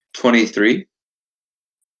 23.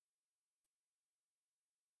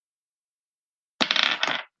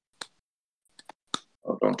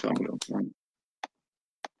 Oh, don't tell me. Don't tell me.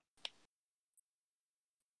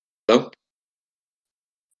 Hello?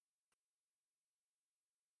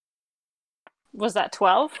 Was that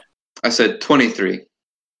 12? I said 23.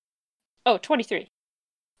 Oh, 23.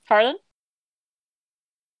 Harlan?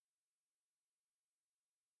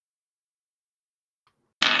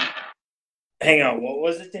 Hang on, what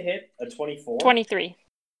was it to hit? A 24? 23.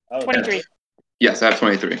 Oh, 23. Yes, I have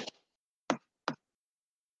 23.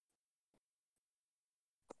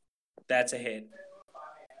 That's a hit.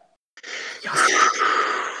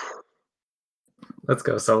 Let's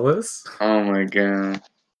go, Solus. Oh my god.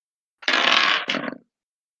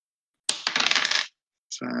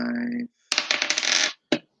 5, 11.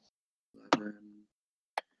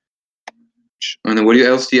 And then what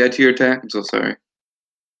else do you add to your attack? I'm so sorry.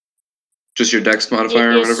 Just your dex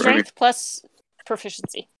modifier It or is whatever? strength plus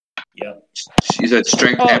proficiency. Yep. You said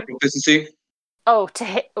strength Oh. and proficiency? Oh, to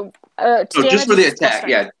hit. To So just for the damage is plus attack, strength.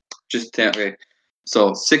 yeah. Just okay.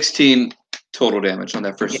 So 16 total damage on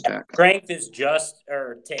that first attack. Strength is just,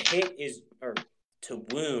 or to hit is, or to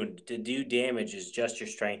wound, to do damage is just your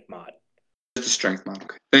strength mod. Just a strength mod.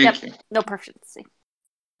 Okay. Thank you. No proficiency.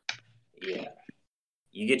 Yeah.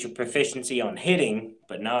 You get your proficiency on hitting,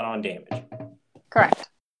 but not on damage. Correct.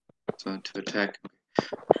 So to attack.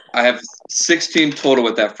 I have 16 total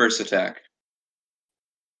with that first attack.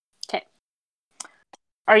 Okay.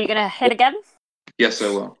 Are you going to hit again? Yes, I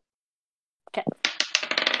will. Okay.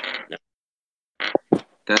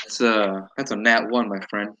 That's a nat 1, my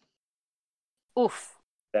friend. Oof.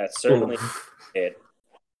 That's certainly Oof. hit.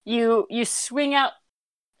 You swing out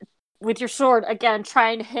with your sword again,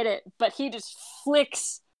 trying to hit it, but he just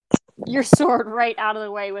flicks your sword right out of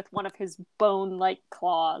the way with one of his bone-like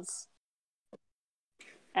claws.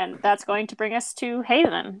 And that's going to bring us to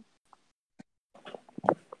Haven.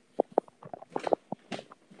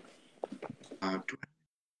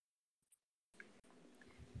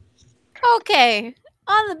 Okay,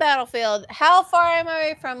 on the battlefield, how far am I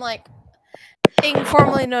away from like thing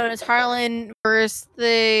formerly known as Harlan versus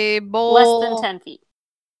the bowl? Less than 10 feet.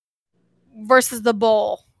 Versus the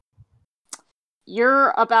bowl.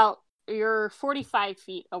 You're 45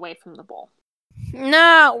 feet away from the bowl.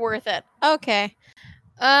 Not worth it. Okay.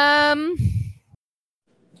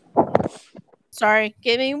 Sorry,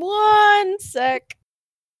 give me 1 sec.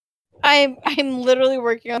 I'm literally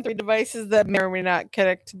working on 3 devices that may or may not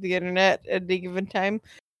connect to the internet at any given time.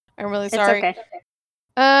 I'm really sorry. It's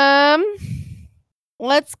okay.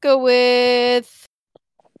 Let's go with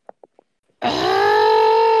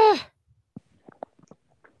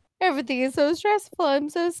everything is so stressful. I'm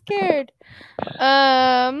so scared.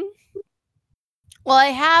 Well, I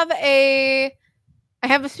have a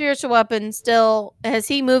spiritual weapon still. Has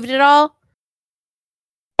he moved at all?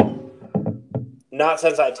 Not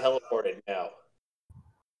since I teleported, no.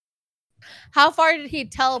 How far did he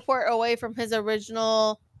teleport away from his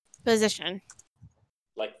original position?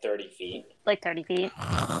 Like 30 feet. Like 30 feet.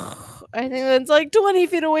 I think that's like 20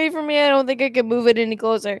 feet away from me. I don't think I can move it any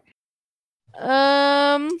closer.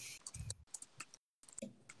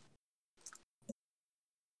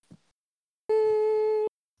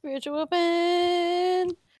 Spiritual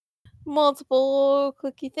weapon. Multiple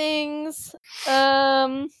clicky things.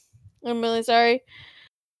 I'm really sorry.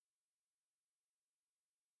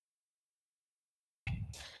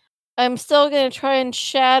 I'm still gonna try and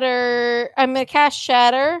shatter. I'm gonna cast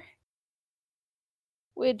shatter,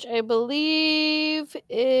 which I believe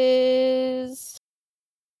is.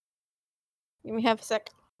 Give me half a sec.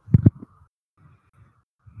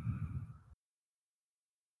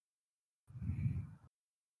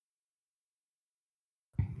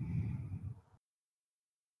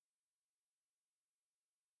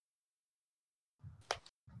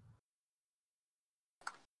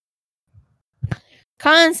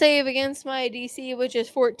 Con save against my DC, which is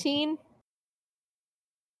 14.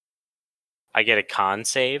 I get a con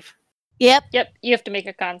save. Yep. Yep, you have to make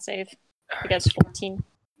a con save against 14.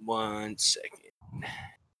 1 second.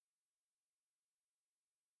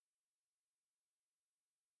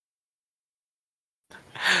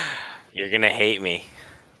 You're gonna hate me,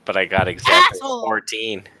 but I got exactly Asshole.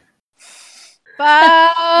 14.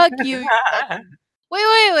 Fuck you.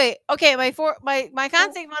 Wait. Okay, my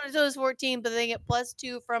con save on it is 14, but then I get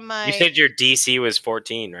 +2 from my. You said your DC was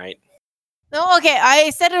 14, right? No, okay. I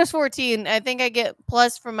said it was 14. I think I get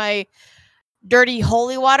plus from my dirty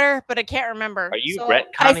holy water, but I can't remember. Are you so retconning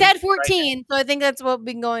I said right 14, so I think that's what we've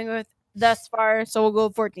been going with thus far. So we'll go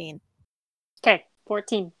with 14. Okay,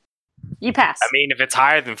 14. You pass. I mean, if it's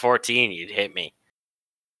higher than 14, you'd hit me.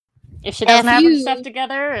 If she doesn't F have her you. stuff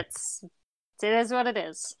together, it is what it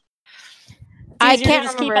is. It's I easier to can't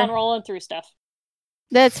just remember. keep on rolling through stuff.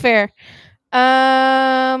 That's fair.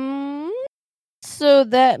 So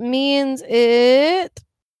that means it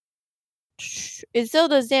still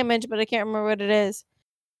does damage, but I can't remember what it is.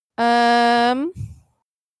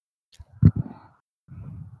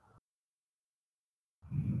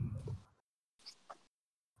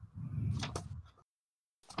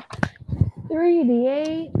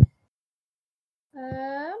 3d8.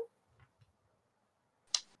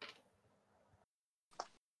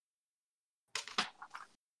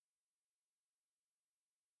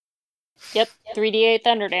 Yep, 3d8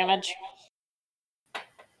 thunder damage.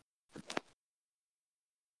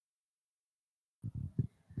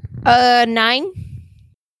 $9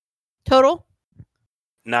 total.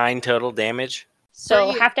 9 total damage.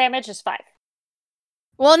 So For you. half damage is 5.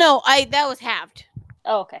 Well, no, that was halved.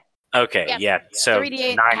 Oh, okay. Okay, Yep. yeah. So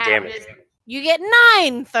 3d8 9 halved damage. is- You get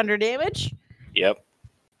 9 thunder damage. Yep.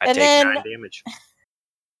 I And take then- 9 damage.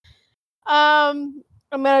 I'm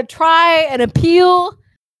gonna try and appeal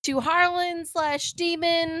to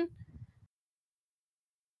Harlan/Demon.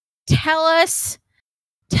 Tell us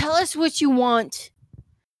what you want.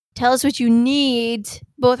 Tell us what you need.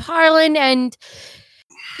 Both Harlan and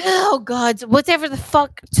oh god, whatever the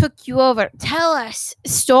fuck took you over. Tell us.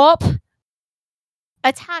 Stop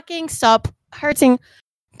attacking. Stop hurting.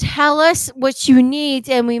 Tell us what you need,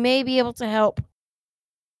 and we may be able to help.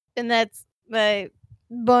 And that's my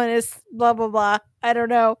bonus. Blah blah blah. I don't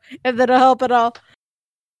know if that'll help at all.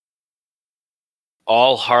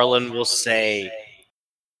 All Harlan will say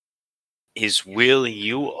is, "Will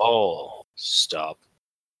you all stop?"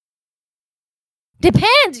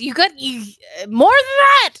 Depends. You got more than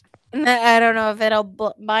that. I don't know if it'll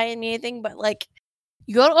buy anything, but like,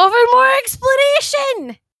 you got over more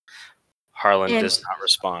explanation. Harlan And- does not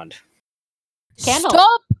respond. Candle.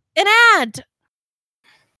 Stop an ad.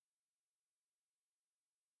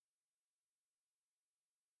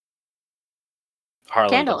 Harlan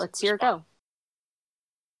Candle, doesn't it's your respond.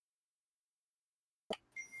 go.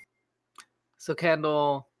 So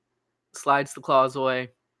Candle slides the claws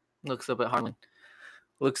away, looks up at Harlan,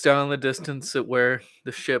 looks down in the distance at where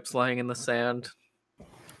the ship's laying in the sand,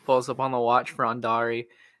 pulls up on the watch for Andari,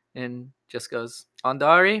 and just goes,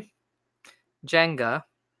 Andari, Jenga,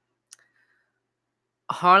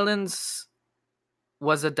 Harlan's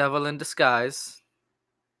was a devil in disguise.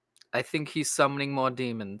 I think he's summoning more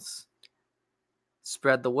demons.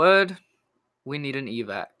 Spread the word. We need an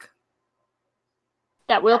evac.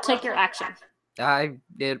 That will take your action.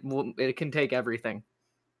 It can take everything.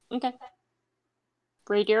 Okay.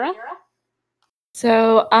 Bradira?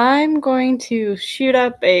 So I'm going to shoot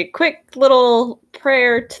up a quick little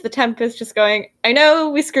prayer to the Tempest, just going, I know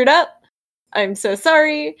we screwed up. I'm so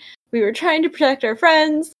sorry. We were trying to protect our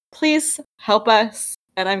friends. Please help us.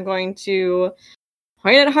 And I'm going to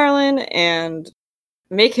point at Harlan and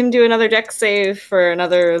make him do another dex save for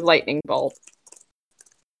another lightning bolt.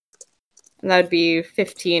 And that'd be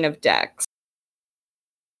 15 of dex.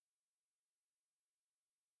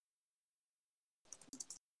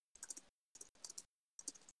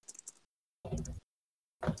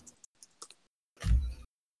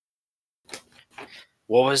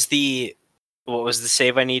 What was the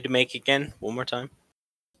save I need to make again? One more time.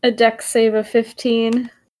 A dex save of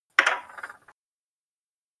 15.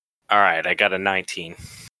 All right, I got a 19.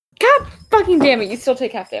 God fucking damn it, you still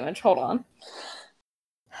take half damage. Hold on.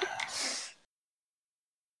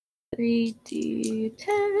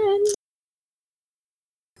 3d10.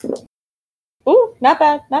 Ooh, not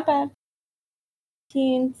bad, not bad.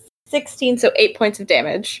 15, 16, so 8 points of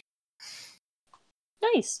damage.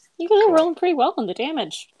 Nice. You guys are rolling pretty well on the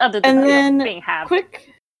damage. Other than And then, being halved.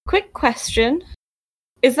 quick question.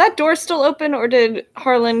 Is that door still open, or did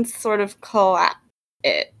Harlan sort of collapse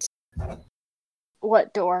it?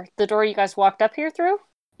 What door? The door you guys walked up here through?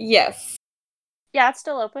 Yes. Yeah, it's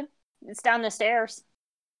still open. It's down the stairs.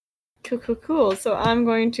 Cool. So I'm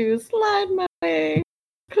going to slide my way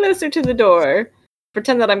closer to the door.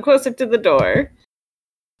 Pretend that I'm closer to the door.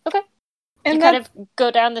 Okay. And you kind of go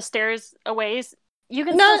down the stairs a ways. You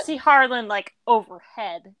can still see Harlan, like,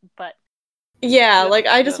 overhead, but... Yeah, like,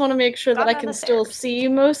 I just want to make sure that I can still see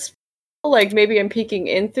most people. Like, maybe I'm peeking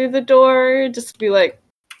in through the door, just to be like,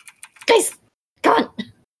 guys, come on!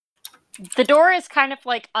 The door is kind of,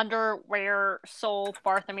 like, under where Sol,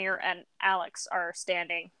 Barthamir, and Alex are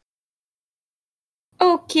standing.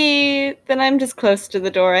 Okay, then I'm just close to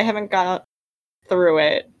the door. I haven't got through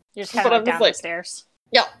it. You're just kind of, like, down the stairs.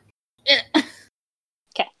 Yeah.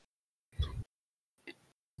 Okay.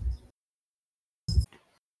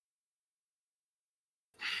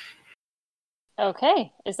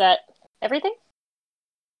 Okay, is that everything?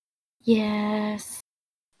 Yes.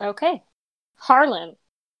 Okay. Harlan,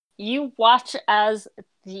 you watch as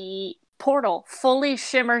the portal fully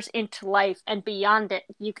shimmers into life, and beyond it,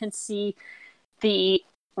 you can see the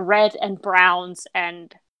red and browns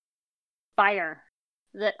and fire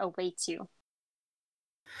that awaits you.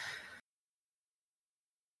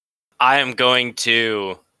 I am going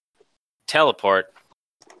to teleport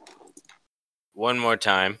one more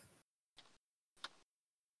time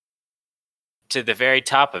to the very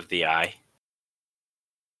top of the eye.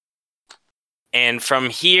 And from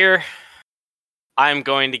here, I'm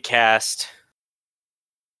going to cast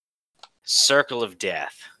Circle of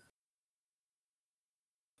Death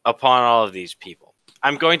upon all of these people.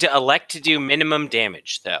 I'm going to elect to do minimum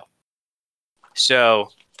damage, though. So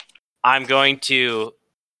I'm going to...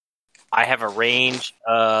 I have a range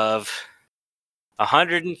of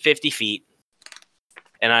 150 feet,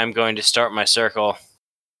 and I'm going to start my circle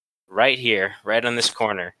right here, right on this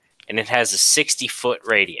corner, and it has a 60-foot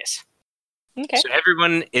radius. Okay. So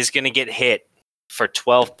everyone is going to get hit for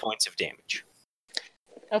 12 points of damage.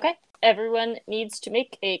 Okay. Everyone needs to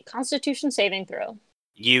make a Constitution saving throw.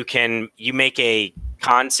 You make a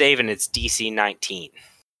con save, and it's DC 19.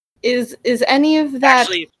 Is any of that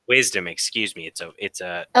Actually, it's Wisdom. Excuse me. It's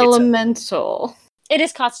a elemental? It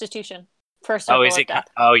is Constitution. First of all. Oh, is it?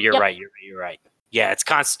 Oh, you're right. You're right. Yeah, it's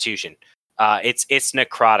Constitution. It's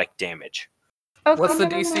necrotic damage. Okay, What's the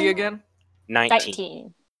DC again?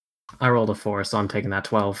 19. I rolled a 4, so I'm taking that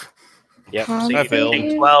 12. Yep. So I you failed.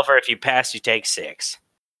 take 12, or if you pass, you take 6.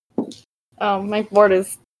 Oh, my board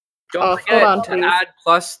is Don't off. forget Hold on, to please. add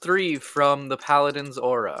 +3 from the Paladin's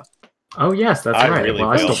aura. Oh, yes, that's I right. really Well,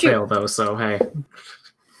 I still failed. fail, though, so hey.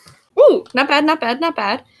 Ooh, not bad, not bad, not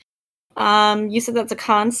bad. You said that's a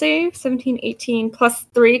con save, 17, 18, plus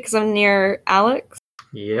 3, because I'm near Alex.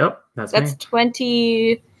 Yep, that's That's me.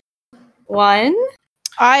 21.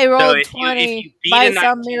 I rolled if you 20 beat by a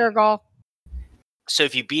some 19 miracle. So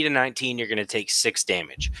if you beat a 19, you're going to take 6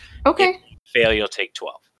 damage. Okay. If you fail, you'll take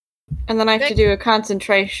 12. And then I have to Six. do a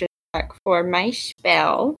concentration check for my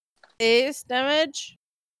spell. Ace damage.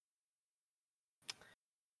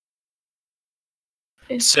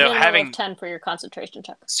 So Minimum having of 10 for your concentration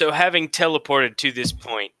check. So having teleported to this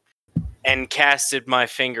point and casted my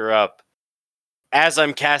finger up, as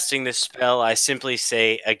I'm casting this spell, I simply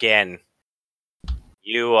say again,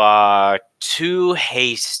 you are too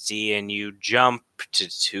hasty and you jump to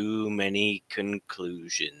too many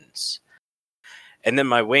conclusions. And then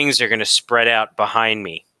my wings are going to spread out behind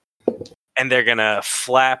me. And they're going to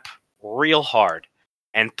flap real hard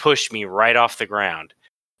and push me right off the ground.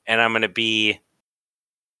 And I'm going to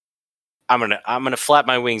flap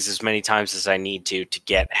my wings as many times as I need to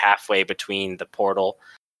get halfway between the portal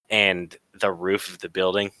and the roof of the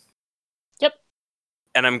building. Yep.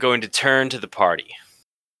 And I'm going to turn to the party.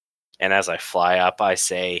 And as I fly up, I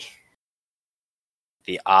say,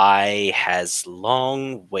 the eye has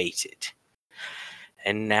long waited,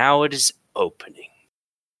 and now it is opening.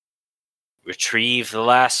 Retrieve the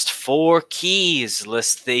last 4 keys,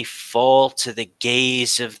 lest they fall to the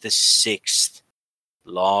gaze of the 6th,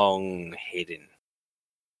 long hidden.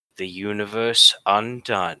 The universe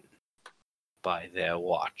undone by their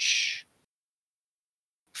watch.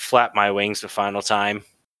 Flap my wings the final time,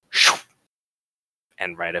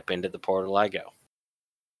 and right up into the portal I go.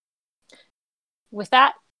 With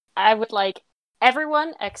that, I would like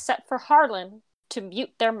everyone except for Harlan to mute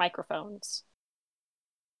their microphones.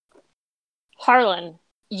 Harlan,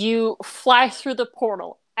 you fly through the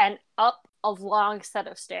portal and up a long set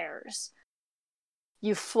of stairs.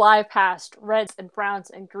 You fly past reds and browns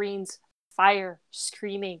and greens, fire,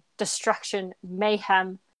 screaming, destruction,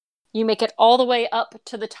 mayhem. You make it all the way up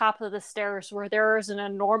to the top of the stairs where there is an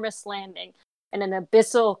enormous landing and an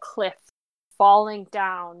abyssal cliff falling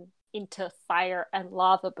down into fire and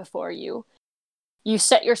lava before you. You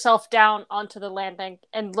set yourself down onto the landing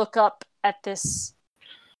and look up at this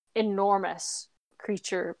enormous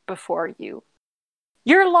creature before you.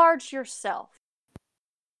 You're large yourself.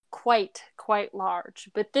 Quite large.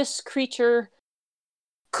 But this creature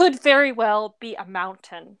could very well be a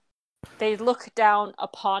mountain. They look down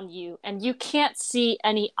upon you, and you can't see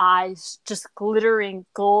any eyes, just glittering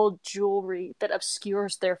gold jewelry that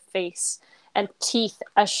obscures their face, and teeth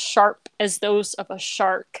as sharp as those of a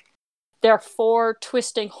shark. Their 4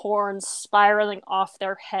 twisting horns spiraling off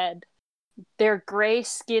their head. Their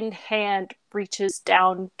gray-skinned hand reaches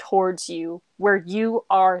down towards you, where you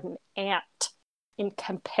are an ant in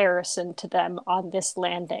comparison to them on this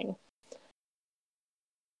landing.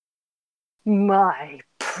 My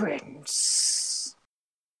prince,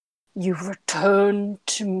 you've returned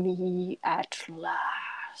to me at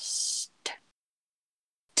last.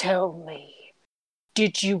 Tell me,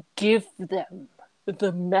 did you give them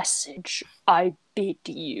the message I bid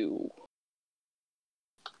you?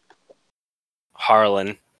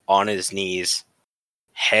 Harlan, on his knees,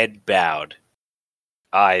 head bowed,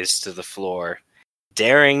 eyes to the floor,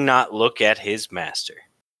 daring not look at his master,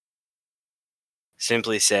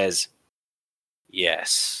 simply says,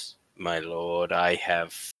 "Yes, my lord, I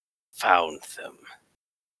have found them.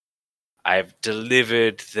 I've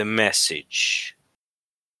delivered the message.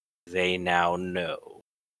 They now know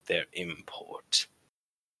their import."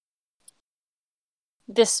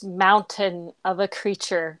 This mountain of a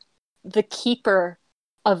creature, the keeper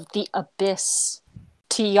of the abyss,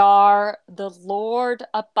 Tiar, the Lord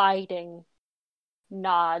Abiding,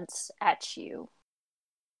 nods at you.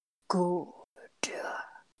 Good,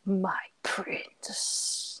 my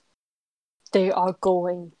prince. They are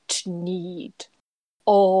going to need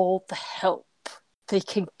all the help they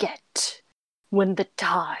can get when the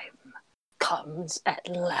time comes at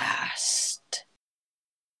last.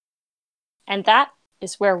 And that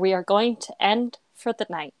is where we are going to end for the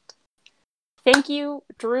night. Thank you,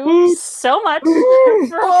 Drew, so much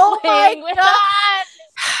for playing with us.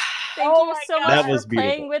 Thank you so much That for was beautiful.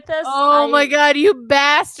 playing with us. Oh my god, you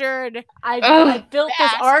bastard! I built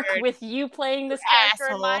this arc Bastard. with you playing this character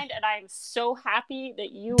in Asshole. mind, and I'm so happy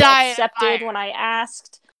that you Die in a accepted fire. when I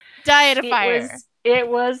asked. Die in a fire. It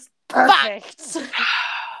was perfect.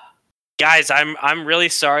 Guys, I'm really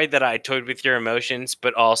sorry that I toyed with your emotions,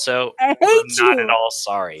 but also I hate I'm not you. at all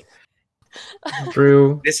sorry.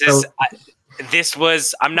 Drew. This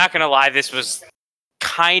was, I'm not gonna lie, this was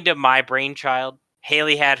kind of my brainchild.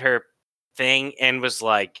 Haley had her thing and was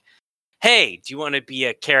like, hey, do you want to be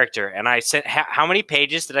a character? And I sent, how many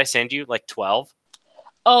pages did I send you? Like 12?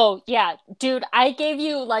 Oh, yeah. Dude, I gave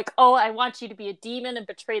you, like, oh, I want you to be a demon and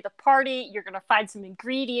betray the party. You're going to find some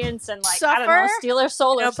ingredients and, like, I don't know, Suffer steal her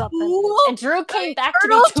soul in or a something. pool And Drew came of back to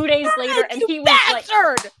me eternal 2 days later, torment, and you he was like,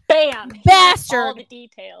 bastard! bam! Bastard! All the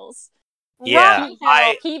details. Yeah,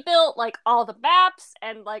 He built, like, all the maps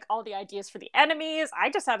and, like, all the ideas for the enemies.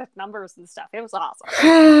 I just had numbers and stuff. It was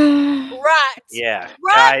awesome. Rot. Yeah,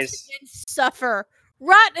 Rot guys. and suffer.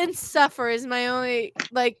 Rot and suffer is my only,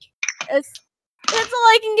 like, that's all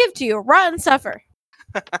I can give to you. Rot and suffer.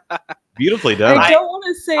 Beautifully done. I don't want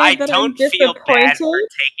to say I that don't I'm feel bad for disappointed.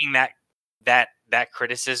 taking that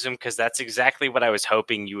criticism, because that's exactly what I was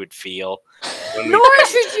hoping you would feel. when we-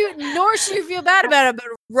 Nor should you feel bad about it, but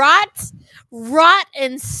rot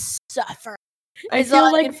and suffer. I Is feel all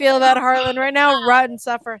I like can feel about Harlan right now. Rot and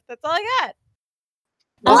suffer. That's all I got.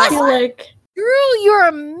 I feel like Drew, you're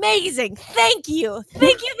amazing. Thank you.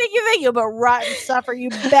 Thank you. But rot and suffer, you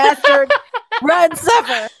bastard. Rot and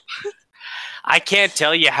suffer. I can't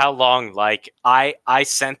tell you how long. Like I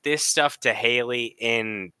sent this stuff to Haley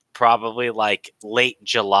in probably like late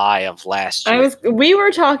July of last year. we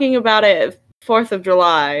were talking about it 4th of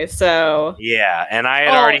July, so Yeah, and I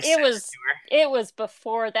had already. It was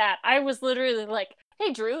before that. I was literally like,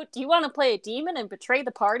 "Hey, Drew, do you want to play a demon and betray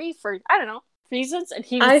the party for I don't know reasons?" And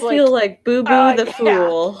he was I like, feel like Boo Boo the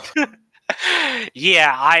Fool.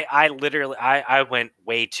 Yeah, I literally I went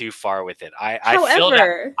way too far with it. I filled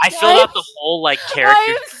However, out the whole like character I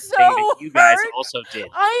am thing that so you guys hurt. also did.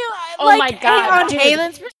 I Oh like, my God, on dude.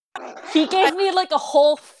 Halen's he gave me like a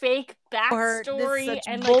whole fake Hurt. This is backstory such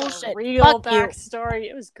and like bullshit. a real Fuck you. backstory.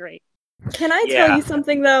 It was great. Can I Yeah. tell you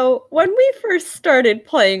something though? When we first started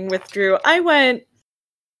playing with Drew, I went,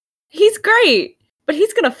 "He's great, but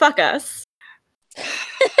he's gonna fuck us."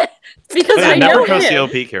 Because Oh, yeah, I know Never him.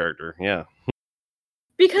 COP character. Yeah.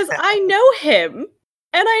 Because I know him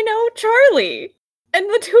and I know Charlie, and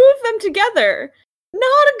the two of them together, not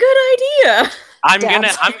a good idea. I'm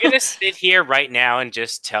Dabs. gonna sit here right now and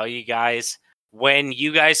just tell you guys, when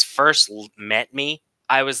you guys first met me,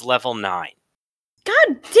 I was level 9.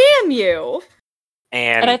 God damn you!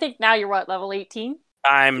 And And I think now you're what, level 18?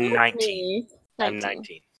 I'm Fuck 19. me. I'm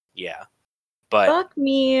 19. Yeah. But Fuck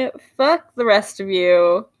me. Fuck the rest of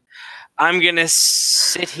you. I'm gonna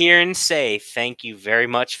sit here and say thank you very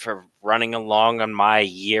much for running along on my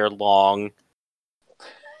year-long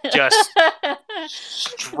just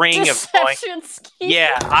string of going. Deception scheme.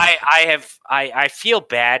 Yeah, I feel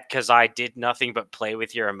bad because I did nothing but play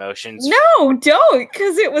with your emotions. No, don't,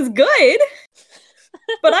 because it was good.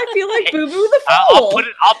 But I feel like Boo Boo the Fool.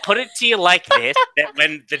 I'll put it to you like this: that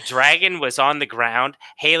when the dragon was on the ground,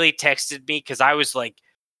 Haley texted me because I was like,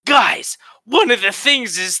 "Guys, one of the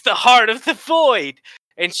things is the Heart of the Void,"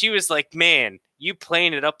 and she was like, "Man, you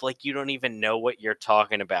playing it up like you don't even know what you're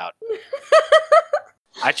talking about."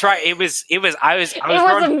 I try. It was. I was. It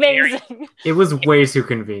was amazing. It was way too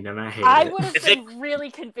convenient. I hate I it. would have been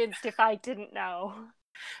really convinced if I didn't know.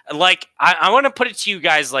 Like, I want to put it to you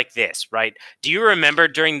guys like this, right? Do you remember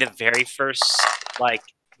during the very first like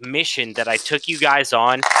mission that I took you guys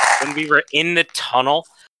on when we were in the tunnel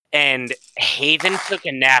and Haven took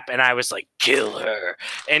a nap and I was like, "Kill her,"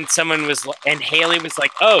 and someone was and Haley was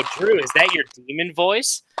like, "Oh, Drew, is that your demon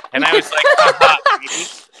voice?" And I was like, "Haha,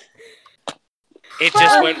 baby." It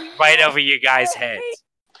just went right over you guys' heads.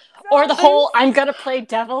 Or the whole "I'm gonna play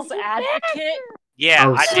devil's advocate." Yeah,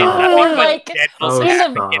 Oh, I did stop. nothing but Like, Deadpool's Oh,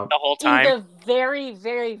 advocate stop. the whole In time. the very,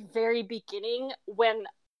 very, very beginning, when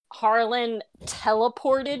Harlan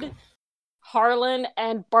teleported Harlan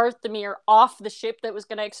and Barthomir off the ship that was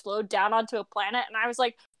going to explode down onto a planet, and I was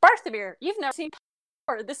like, "Barthomir, you've never seen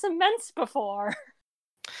power this immense before."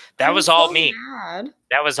 That was all me. Mad.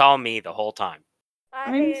 That was all me the whole time.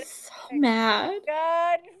 I'm so mad.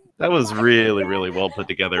 God. That was really, really well put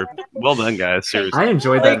together. Well done, guys. Seriously. I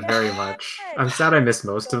enjoyed that Like- very much. I'm sad I missed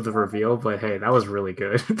most of the reveal, but hey, that was really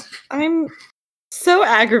good. I'm so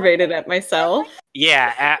aggravated at myself.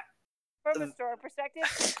 Yeah, From a story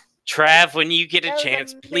perspective. Trav, when you get a That was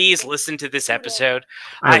chance, amazing. please listen to this episode.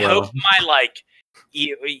 I I hope will. my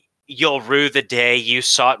you'll rue the day you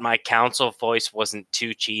sought my counsel voice wasn't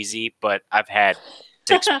too cheesy, but I've had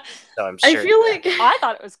 6 so I'm I sure. feel like I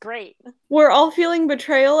thought it was great. we're all feeling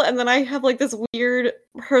betrayal, and then I have like this weird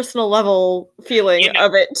personal level feeling You know-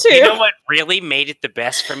 of it too. You know what really made it the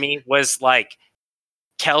best for me was like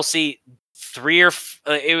Kelsey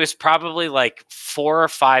it was probably like 4 or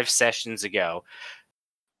 5 sessions ago.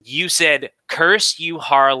 You said, "Curse you,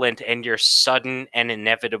 Harlan, and your sudden and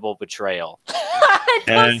inevitable betrayal." I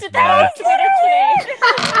posted that on Twitter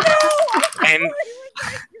today. And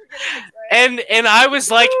And I was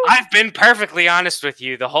like, I've been perfectly honest with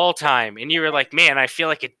you the whole time. And you were like, man, I feel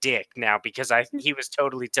like a dick now because he was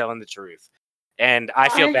totally telling the truth. And I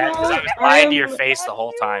feel bad because I was lying to your face the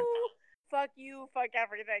whole time. Fuck you, fuck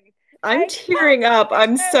everything. I'm tearing up.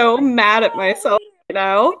 I'm so mad at myself right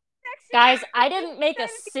now. Guys, I didn't make a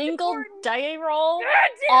single die roll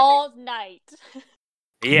all night.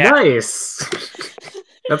 Yeah. Nice.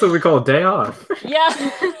 That's what we call a day off. Yeah.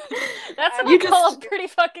 That's what You I call a pretty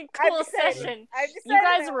fucking cool session. I've decided You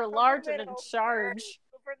guys my were whole large and in mental charge.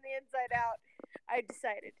 From the inside out, I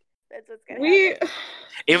decided that's what's gonna We happen.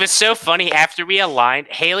 It was so funny. After we aligned,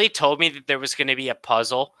 Haley told me that there was going to be a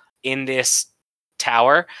puzzle in this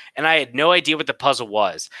tower, and I had no idea what the puzzle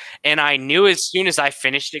was. And I knew as soon as I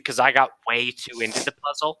finished it because I got way too into the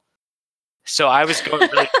puzzle. So I was going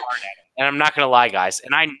really hard at it. And I'm not going to lie, guys.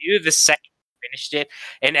 And I knew the second I finished it,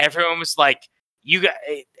 and everyone was like, "You got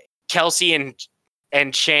Kelsey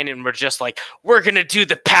and Shannon were just like, we're going to do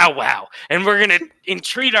the powwow, and we're going to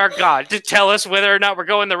entreat our God to tell us whether or not we're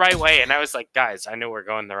going the right way." And I was like, guys, I know we're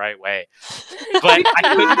going the right way. But I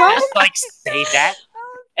couldn't just, like, say that.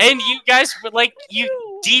 And you guys were like, you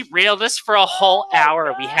derailed us for a whole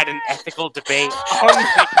hour. We had an ethical debate.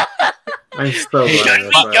 I'm so glad. Should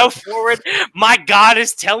we go forward? My God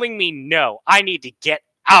is telling me no. I need to get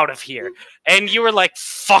out of here. And you were like,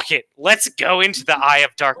 fuck it. Let's go into the Eye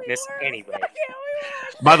of Darkness anyway.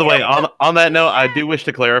 By the way, on that note, I do wish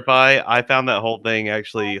to clarify. I found that whole thing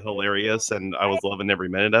actually hilarious, and I was loving every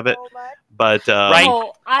minute of it. But Right.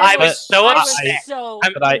 Oh, I was so I upset. was so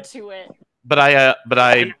But I- into it. But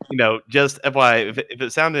I, just FYI, if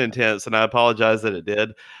it sounded intense, and I apologize that it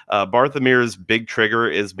did, Barthomir's big trigger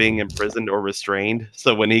is being imprisoned or restrained.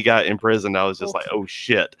 So when he got imprisoned, I was just like, oh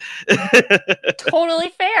shit. Totally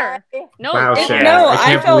fair. No, Wow, it- Shannon, no, I I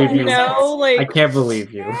can't felt believe you. no I like can't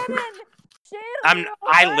believe you.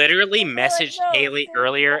 I literally messaged Haley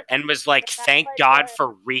earlier and was like, thank God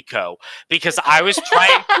for Rico, because I was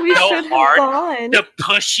trying we so should have hard gone. to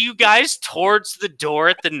push you guys towards the door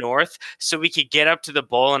at the north so we could get up to the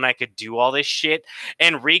bowl and I could do all this shit.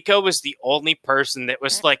 And Rico was the only person that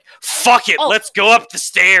was like, fuck it, Oh. let's go up the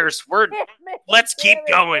stairs. Let's keep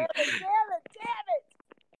going. Damn it.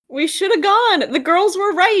 We should have gone. The girls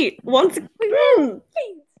were right. Once.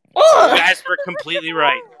 You Ugh. guys were completely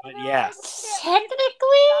right. But yeah.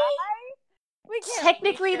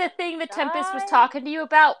 Technically, the thing that Tempest was talking to you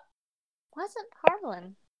about wasn't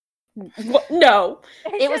Harlan. What? No.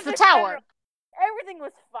 It was the tower. Everything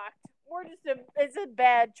was fucked. It's a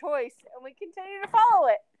bad choice, and we continue to follow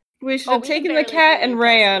it. We should Oh, have we can taken the barely cat hear and you,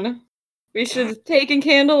 ran. We should have taken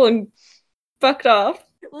Candle and fucked off.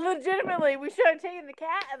 Legitimately, we should have taken the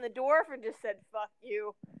cat and the dwarf and just said, fuck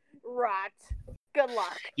you. Rot. Good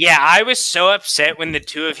luck. Yeah, I was so upset when the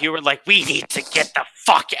two of you were like, we need to get the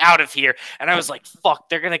fuck out of here. And I was like, fuck,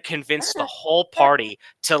 they're going to convince the whole party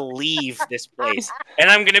to leave this place. And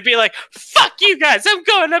I'm going to be like, fuck you guys, I'm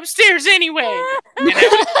going upstairs anyway. And I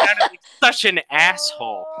was sounded like such an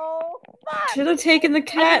asshole. Oh, fuck. Should have taken the I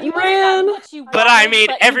cat mean, and you would've gotten ran. what you But I wanted, made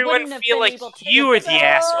but you everyone wouldn't have feel been like able to you get were the the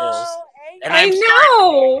assholes. Oh, And I I'm sorry.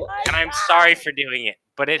 know. And I'm sorry for doing it,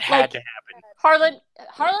 but it had to happen. Harlan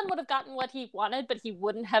would have gotten what he wanted, but he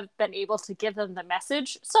wouldn't have been able to give them the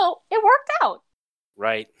message. So it worked out.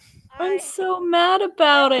 Right. I'm so mad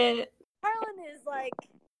about it. Harlan is like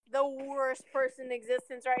the worst person in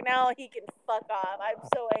existence right now. He can fuck off. I'm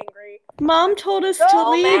so angry. Mom told us to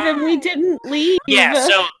So leave and we mad. didn't leave. Yeah,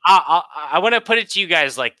 so I want to put it to you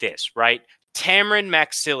guys like this, right? Tamarin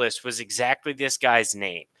Maxilis was exactly this guy's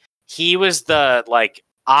name. He was the, like,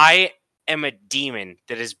 I am a demon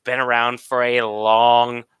that has been around for a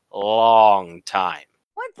long, long time.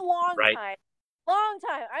 What's long Right. time? Long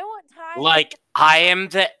time. I want time. Like, I am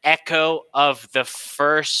the echo of the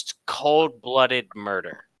first cold-blooded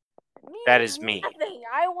murder. That is me. Nothing.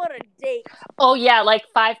 I want a date. Oh yeah, like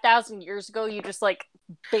 5,000 years ago, you just like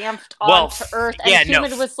bamfed Well, onto Earth, and yeah, no.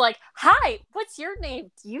 human was like, "Hi, what's your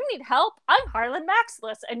name? Do you need help? I'm Harlan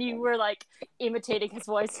Maxilis," and you were like imitating his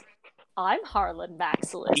voice. I'm Harlan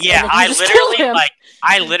Maxilis. Yeah, and then you I just killed literally him.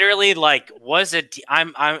 was a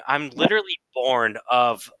I'm literally born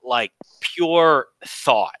of like pure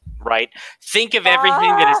thought, right? Think of everything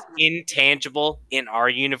that is intangible in our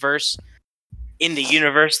universe, in the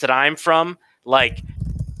universe that I'm from, like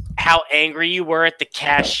how angry you were at the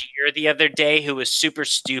cashier the other day who was super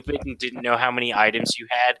stupid and didn't know how many items you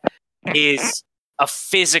had is a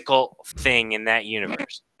physical thing in that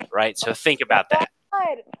universe, right? So think about that.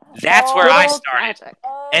 That's where I started.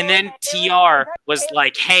 And then TR was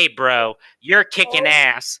like, hey, bro, you're kicking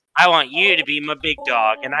ass. I want you to be my big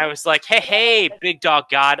dog. And I was like, hey, big dog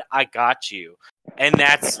God, I got you. And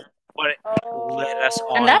that's what led us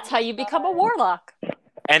on. And that's how you become a warlock.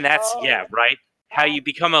 And that's, yeah, right? How you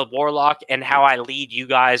become a warlock and how I lead you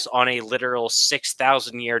guys on a literal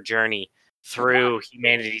 6,000-year journey through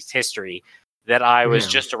humanity's history that I was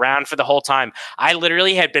just around for the whole time. I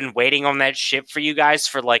literally had been waiting on that ship for you guys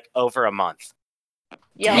for like over a month.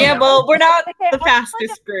 Yeah, well, we're not the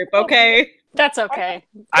fastest group, okay? That's okay.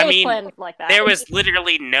 I It was mean, planned like that. there was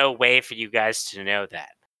literally no way for you guys to know that.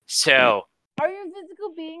 So, Are you a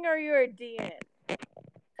physical being or are you a demon?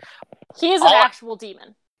 He is an actual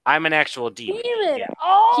demon. I'm an actual demon. Demon! Yeah.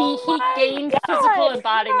 Oh He gained physical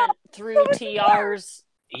embodiment through TR's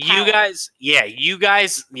You guys,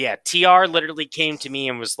 TR literally came to me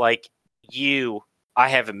and was like, I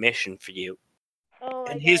have a mission for you. Oh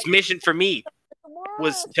my And his God. mission for me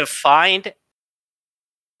was to find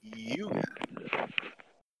you.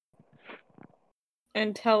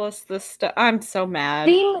 And tell us this stuff. I'm so mad.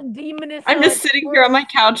 Demon is so I'm just much sitting here on my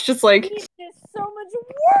worse. couch, just like Demon is so much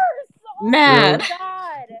worse. Oh mad. my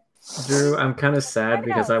God. Drew, I'm kind of sad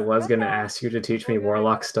because I was going to ask you to teach me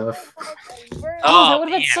warlock stuff. Oh, that would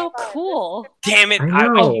have been so cool. Damn it! I I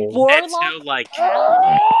know. was so like.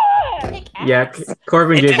 Yeah,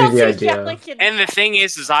 Corbin gave me the idea. And the thing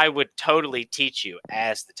is I would totally teach you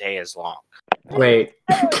as the day is long. Wait,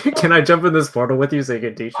 can I jump in this portal with you so you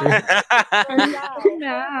can teach me? I'm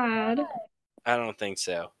mad. I don't think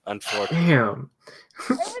so, unfortunately. Damn.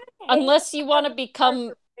 Unless you want to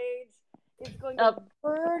become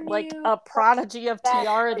a prodigy of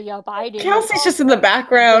TR, the Abiding. Kelsey's just in the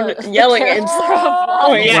background yelling and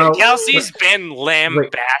Yeah, Well, Kelsey's been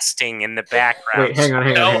lambasting in the background Wait, hang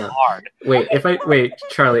on. so hard. Wait,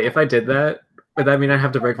 Charlie, if I did that, would that mean I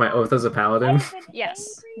have to break my oath as a paladin?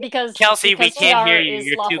 Yes, because Kelsey, we can't TR hear you. is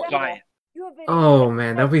You're too lawful quiet. Oh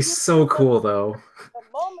man, that'd be so cool though.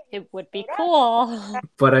 It would be cool.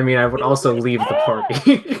 But I mean, I would also leave the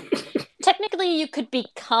party. Technically, you could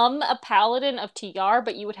become a paladin of TR,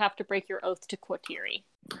 but you would have to break your oath to Quatiri.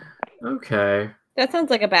 Okay. That sounds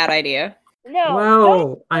like a bad idea. No.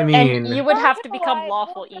 Well, I mean, And you would have to become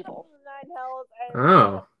lawful evil.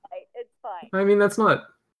 oh, It's fine. I mean, that's not.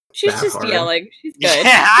 She's that just hard. yelling. She's good.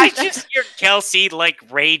 Yeah, I just hear Kelsey like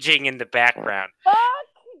raging in the background. Fuck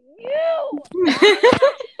you!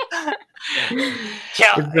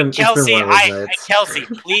 It's been Kelsey, one of those nights. Kelsey,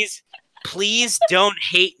 please don't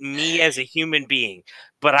hate me as a human being.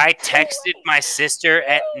 But I texted my sister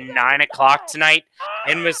at 9:00 tonight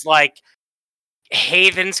and was like,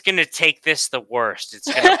 Haven's gonna take this the worst.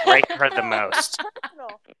 It's gonna break her the most.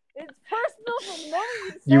 It's personal from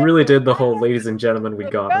knowing You really did the whole ladies and gentlemen, we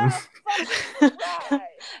got him.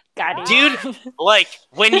 Got it. Dude, like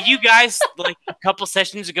when you guys like a couple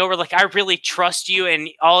sessions ago were like, I really trust you, and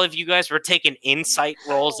all of you guys were taking insight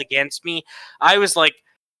rolls against me, I was like,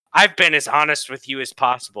 I've been as honest with you as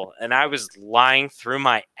possible, and I was lying through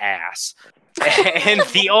my ass. And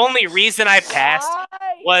the only reason I passed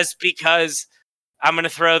was because I'm gonna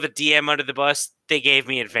throw the DM under the bus. They gave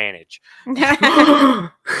me advantage.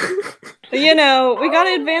 You know, we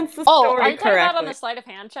gotta advance the Oh, are story you talking about on correctly. the sleight of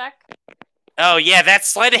hand check? Oh yeah, that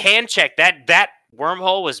sleight of hand check. That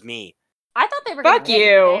wormhole was me. I thought they were Fuck gonna you.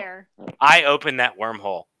 There. I opened that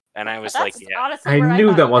wormhole, and I was like, That's yeah. honestly I where knew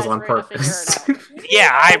thought that you was guys on were gonna figure purpose. it out. Yeah,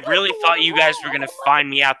 I really thought you guys were gonna find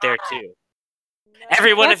me out there too.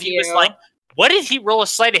 Every one Fuck of you was you. like, "What did he roll a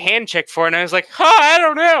sleight of hand check for?" And I was like, I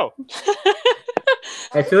don't know."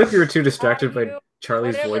 I feel like you were too distracted by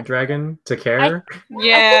Charlie's Void Dragon to care. I think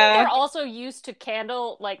Yeah. they're also used to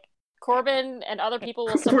candle, like, Corbin and other people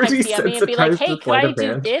will We're sometimes DM me and be like, desensitized hey, to can sleight I of do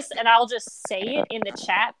hand. this? And I'll just say it in the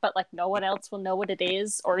chat, but, like, no one else will know what it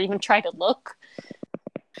is or even try to look.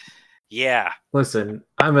 Yeah, Listen,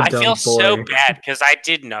 I'm a I dumb feel boy. so bad because I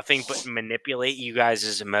did nothing but manipulate you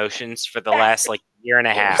guys' emotions for the last like year and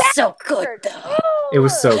a half. So good, though. It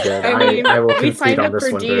was so good. I mean, I will we concede signed on up this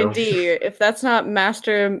for one, Drew. D&D. If that's not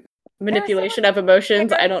master manipulation of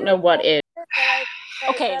emotions, I don't know what is.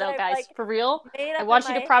 Okay, though, guys, for real, I want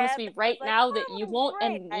you to promise me right now that you won't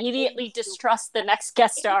immediately distrust the next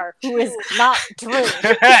guest star, who is not Drew.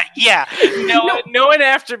 Yeah, no one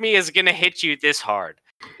after me is gonna hit you this hard.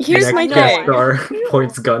 Here's my Next guest thing. star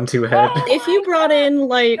points gun to head. If you brought in,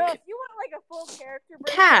 like, No, if you want like a full character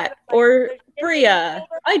breakdown Kat of, like, or the Bria,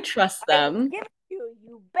 different I trust them. Give it to you,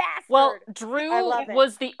 you bastard. Well, I Drew love it.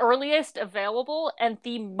 was the earliest available and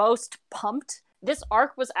the most pumped. This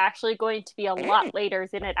arc was actually going to be a lot later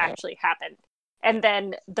than it actually happened. And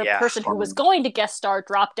then the Yeah. person who was going to guest star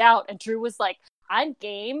dropped out, and Drew was like, I'm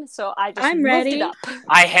game, so I just I'm moved ready. it up.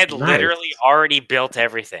 I had Nice. literally already built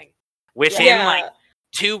everything within Yeah. like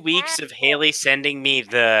 2 weeks of Haley sending me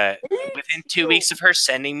within 2 weeks of her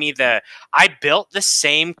sending me I built the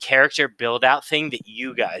same character build out thing that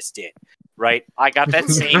you guys did, right? I got that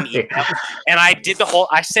same email, and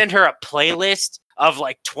I sent her a playlist of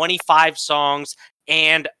like 25 songs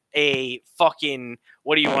and a fucking,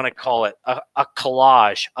 what do you want to call it? A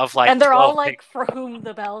collage of like, and they're all 12 like "For Whom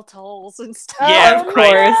the Bell Tolls" and stuff. Yeah, of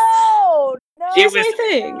right. course. No, Here's It was- my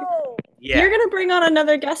thing. Yeah. You're gonna bring on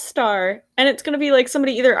another guest star, and it's gonna be like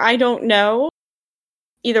somebody either I don't know,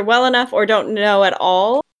 either well enough or don't know at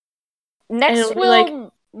all. Next it'll be will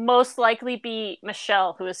like- most likely be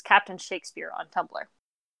Michelle, who is Captain Shakespeare on Tumblr.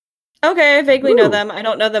 Okay, I vaguely know Ooh. them. I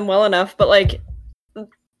don't know them well enough, but like,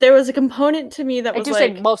 there was a component to me that I was do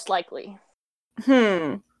like, say most likely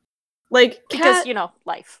like because Kat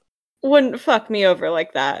life. wouldn't fuck me over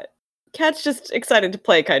like that. Kat's just excited to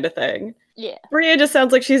play, kind of thing. Yeah. Bria just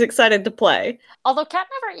sounds like she's excited to play. Although Kat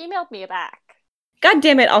never emailed me back. God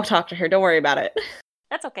damn it, I'll talk to her. Don't worry about it.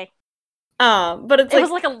 That's okay. But it's It like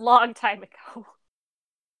was like a long time ago.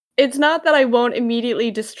 it's not that I won't immediately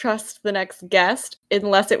distrust the next guest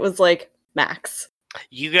unless it was like Max.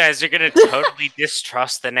 You guys are gonna totally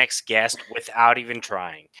distrust the next guest without even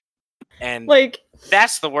trying. And Like,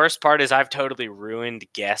 that's the worst part is I've totally ruined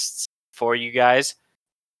guests for you guys.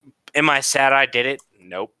 Am I sad I did it?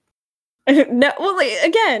 Nope. no, well, like,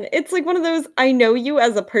 again, it's like one of those I know you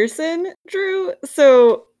as a person, Drew.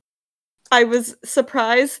 So I was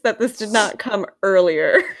surprised that this did not come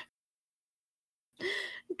earlier.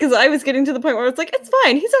 Because I was getting to the point where it's like, it's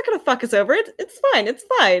fine. He's not going to fuck us over. It's fine. It's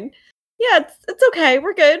fine. Yeah, it's okay.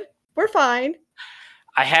 We're good. We're fine.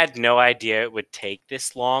 I had no idea it would take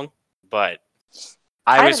this long, but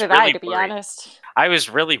I How was did really to be worried. honest? I was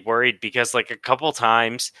really worried because like a couple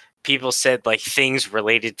times people said like things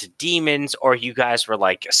related to demons or you guys were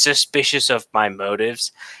like suspicious of my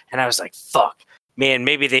motives and I was like, fuck. Man,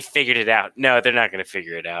 maybe they figured it out. No, they're not going to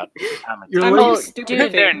figure it out. You're I'm like, all dude,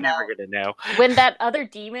 they're never going to know. When that other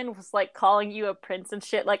demon was like calling you a prince and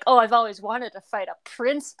shit, like, oh, I've always wanted to fight a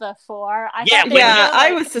prince before. I Yeah, thought they when- Yeah, were, like,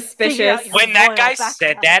 I was figure out suspicious. your When that royal guy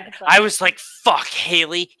said background that, and stuff. I was like, fuck,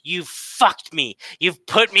 Haley, you fucked me. You've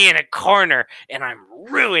put me in a corner and I'm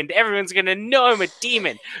ruined. Everyone's going to know I'm a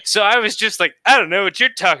demon. So I was just like, I don't know what you're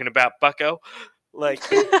talking about, bucko. Like,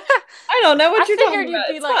 I don't know what I you're figured talking you'd about.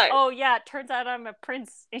 be It's like, fine. oh yeah, it turns out I'm a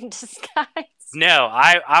prince in disguise. no,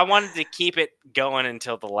 I wanted to keep it going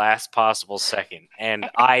until the last possible second. And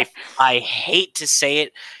I hate to say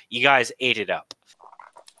it, you guys ate it up.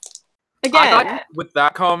 Again, I thought with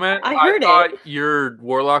that comment, I heard thought it. your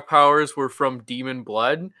warlock powers were from demon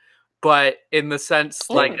blood, but in the sense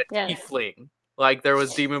like a yeah. tiefling. Like there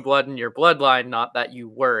was demon blood in your bloodline, not that you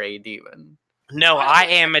were a demon. No, I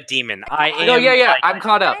am a demon. I am. No, yeah. like- I'm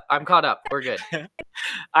caught up. We're good.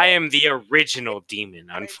 I am the original demon,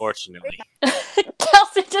 unfortunately.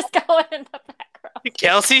 Kelsey just going in the background.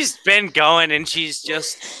 Kelsey's been going and she's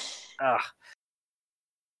just.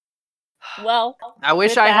 Well, I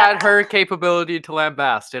wish with I that- had her capability to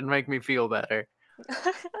lambast. It'd make me feel better.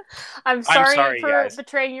 I'm sorry, sorry, for guys.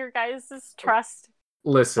 betraying your guys' trust,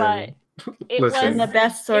 listen, but it listen. in the was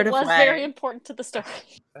best sort it of was way. very important to the story.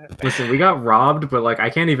 Listen, we got robbed, but like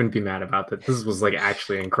I can't even be mad about that. This was like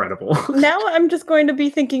actually incredible. Now I'm just going to be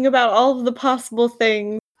thinking about all of the possible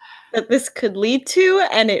things that this could lead to,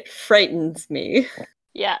 and it frightens me.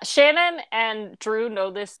 Yeah, Shannon and Drew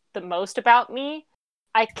know this the most about me.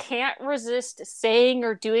 I can't resist saying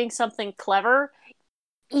or doing something clever,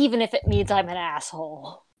 even if it means I'm an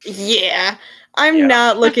asshole. Yeah, I'm Yeah.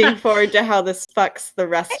 not looking forward to how this fucks the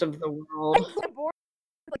rest of the world. I'm so bored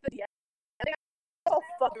with, like the DM. I think I'll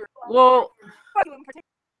fuck you. Well, Fuck you in particular.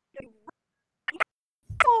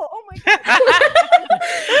 Oh my god.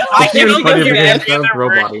 I It's can really only funny hear if we every have other word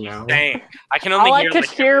robot he's now. saying. I can only All I hear. could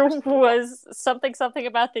like, hear was something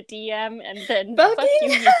about the DM, and then Fucking fuck you,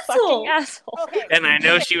 you asshole. fucking asshole. Okay. and I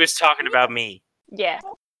know she was talking about me. Yeah.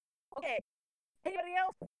 Okay. Anybody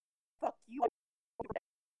else? Fuck you.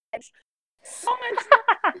 So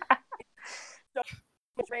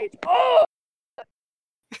much rage. Oh!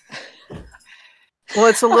 well,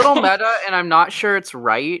 it's a little meta, and I'm not sure it's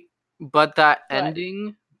right. But that What?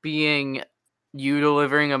 ending being you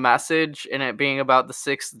delivering a message and it being about the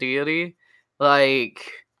sixth deity, like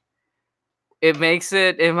it makes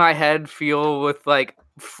it in my head feel with like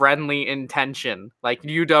friendly intention. Like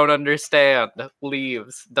you don't understand.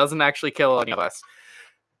 Leaves doesn't actually kill any of us.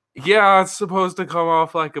 Yeah, it's supposed to come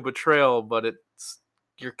off like a betrayal, but it's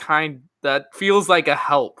that feels like a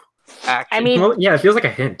help. Action. I mean, Well, yeah, it feels like a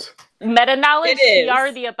hint. meta knowledge. It We are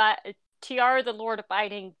is. Tiara, the Lord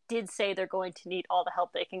Abiding, did say they're going to need all the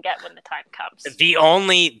help they can get when the time comes. The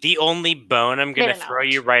only bone I'm gonna Made a throw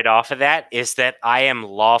note. you right off of that is that I am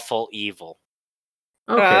lawful evil.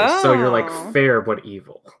 Okay, so you're Oh. like fair but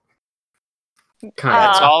evil. Kind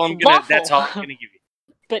That's of. all I'm gonna. lawful. That's all I'm gonna give you.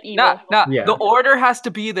 But evil. No, Yeah. the order has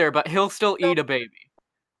to be there, but he'll still eat a baby.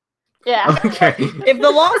 Yeah. Okay. If the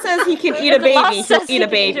law says he can eat a If the law baby, he'll says eat a he can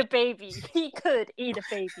baby. Eat a baby. He could eat a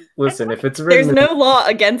baby. Listen, if it's There's written, no law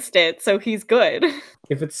against it, so he's good.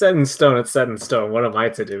 if it's set in stone, it's set in stone. What am I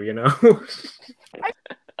to do? You know.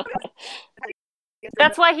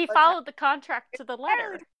 That's why he followed the contract to the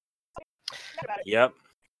letter. Yep.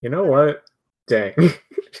 You know what? Dang.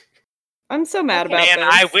 I'm so mad about Man, this.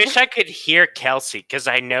 I wish I could hear Kelsey because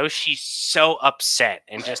I know she's so upset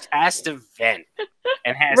and just has to vent.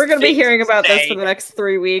 And has We're gonna be things hearing to about this say, for the next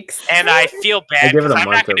 3 weeks. and I feel I bad give it because a I'm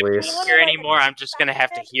month not at going to be least. here anymore. I'm just going to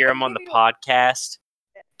have to hear him on the podcast.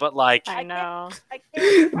 But like, I know.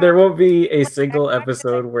 There won't be a single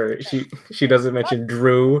episode where she doesn't mention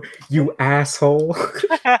Drew, you asshole.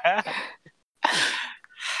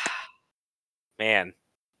 man,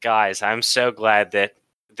 guys, I'm so glad that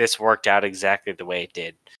this worked out exactly the way it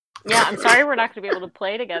did. Yeah, I'm sorry we're not going to be able to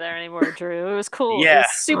play together anymore, Drew. It was cool. It Yeah.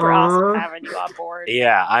 was super awesome Aw. having you on board.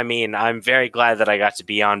 Yeah, I mean, I'm very glad that I got to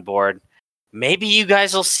be on board. Maybe you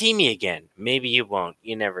guys will see me again. Maybe you won't.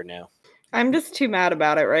 You never know. I'm just too mad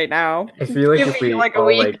about it right now. I feel like Give if me, we like, a all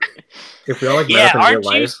week. like if we all like met Yeah, up in real aren't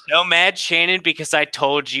you life. so mad, Shannon? Because I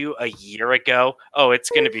told you a year ago, oh, it's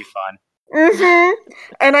gonna be fun.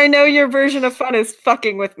 And I know your version of fun is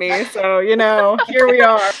fucking with me, so you know, here we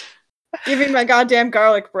are. Give me my goddamn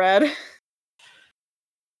garlic bread.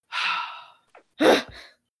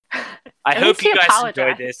 I At hope least you he guys apologized.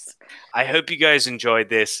 enjoyed this. I hope you guys enjoyed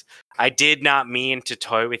this. I did not mean to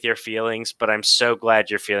toy with your feelings, but I'm so glad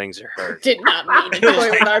your feelings are hurt. Did not mean to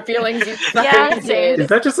toy with our feelings. You Yeah, fucking same. did. Is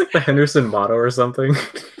that just like the Henderson motto or something?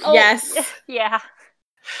 Oh, Yes. Yeah.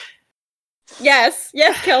 Yes,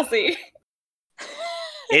 Kelsey.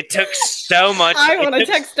 It took so much. I it want a took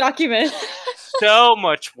text document. so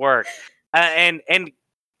much work, and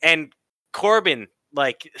Corbin,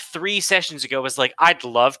 like 3 sessions ago, was like, "I'd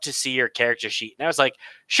love to see your character sheet," and I was like,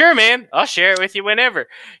 "Sure, man, I'll share it with you whenever."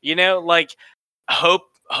 You know, like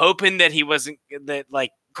hoping that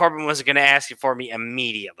Corbin wasn't going to ask it for me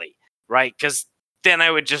immediately, right? Because then I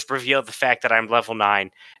would just reveal the fact that I'm level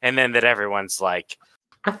 9, and then that everyone's like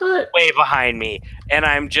I thought way behind me, and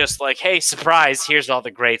I'm just like, "Hey, surprise! Here's all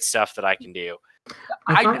the great stuff that I can do."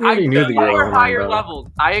 I thought we already knew that you were are level 9, higher though.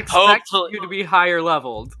 leveled. I expect Hopefully- you to be higher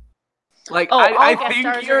leveled. Like Oh, all I guest think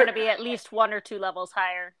stars are you're going to be at least 1 or 2 levels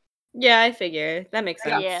higher. Yeah, I figure. That makes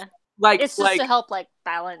sense. Yeah. like It's just to help like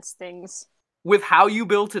balance things. with how you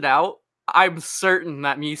built it out. I'm certain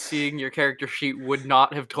that me seeing your character sheet would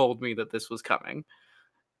not have told me that this was coming.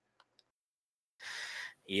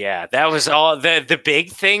 Yeah, that was all. The big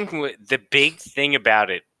thing. The big thing about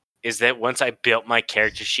it is that once I built my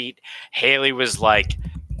character sheet, Haley was like,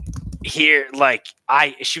 "Here,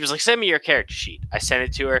 she was like, send me your character sheet." I sent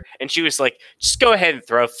it to her, and she was like, "Just go ahead and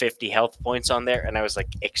throw 50 health points on there." And I was like,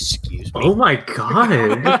 "Excuse me." Oh my god.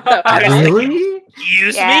 I was like, Really?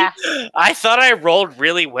 Excuse Yeah. me? I thought I rolled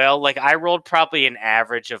really well. Like, I rolled probably an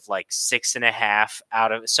average of like 6.5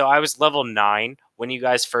 out of. So I was level 9 when you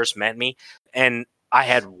guys first met me, and I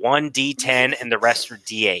had 1 D10 and the rest were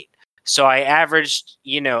D8. So I averaged,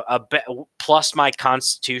 plus my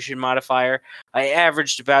Constitution modifier, I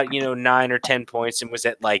averaged about 9 or 10 points and was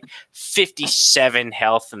at like 57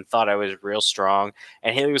 health and thought I was real strong.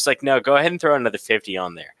 And Haley was like, "No, go ahead and throw another 50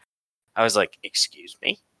 on there." I was like, "Excuse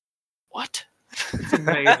me, what?" It's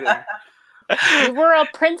amazing. You were a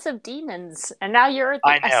prince of demons, and now you're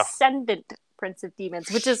I the know. ascendant prince of demons,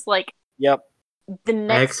 which is like Yep. the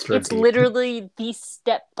next. Extra It's deep. literally the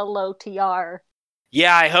step below TR.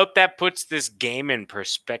 Yeah, I hope that puts this game in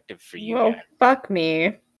perspective for you Well, guys. fuck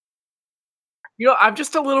me. I'm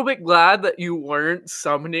just a little bit glad that you weren't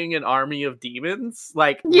summoning an army of demons,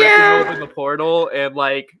 like Yeah. ripping open the portal and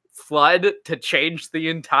like flood to change the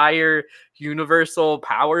entire universal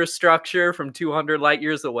power structure from 200 light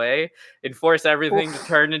years away and force everything to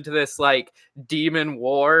turn into this like demon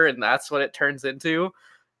war, and that's what it turns into.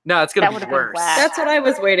 No, it's That gonna would've be been worse. whack. That's what I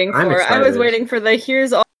was waiting I'm for. I was excited. waiting for the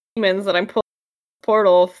here's all demons that I'm pulling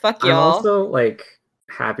portal. Fuck I'm y'all. also like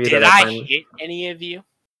happy Did that I I finally hit any of you?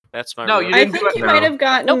 That's my No, real- you I didn't think do you No. might have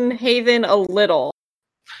gotten Haven a little.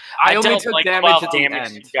 I only dealt took like damage 12 at the damage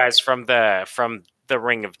to end. you guys from the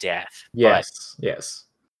Ring of Death. yes.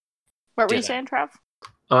 What were you Did I? saying, Trev?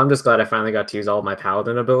 Oh, I'm just glad I finally got to use all my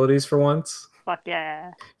paladin abilities for once. Fuck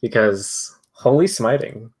yeah. Because holy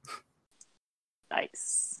smiting.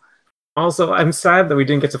 Nice. Also, I'm sad that we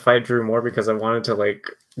didn't get to fight Drew more because I wanted to like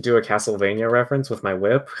do a Castlevania reference with my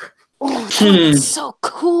whip. Oh, that's so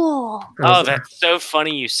cool. Oh, that's so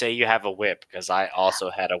funny you say you have a whip, because I also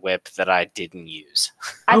had a whip that I didn't use.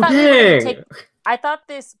 I thought dang! I thought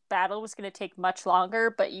this battle was going to take much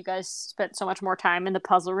longer, but you guys spent so much more time in the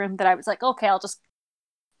puzzle room that I was like, okay, I'll just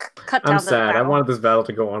cut down I'm the sad. I battle. wanted this battle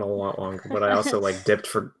to go on a lot longer, but I also like dipped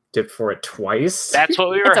for it twice. That's what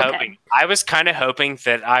we were It's okay. hoping. I was kind of hoping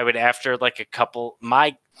that I would, after like a couple,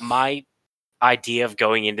 my idea of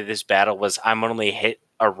going into this battle was I'm only hit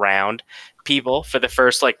around people for the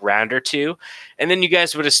first like round or two, and then you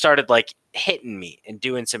guys would have started like hitting me and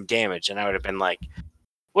doing some damage, and I would have been like,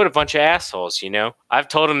 what a bunch of assholes, you know? I've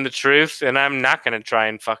told them the truth, and I'm not going to try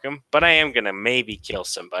and fuck them, but I am going to maybe kill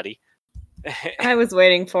somebody. I was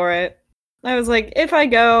waiting for it. I was like, if I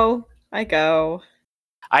go, I go.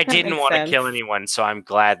 I That didn't makes want to sense. kill anyone, so I'm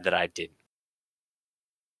glad that I didn't.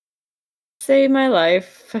 Save my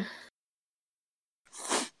life.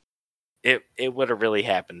 It would have really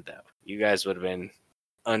happened, though. You guys would have been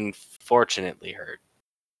unfortunately hurt.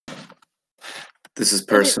 This is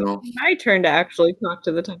personal. My turn to actually talk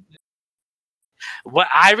to the time. What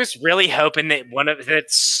I was really hoping that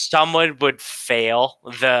someone would fail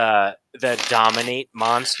the dominate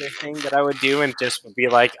monster thing that I would do, and just would be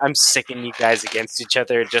like, I'm sicking you guys against each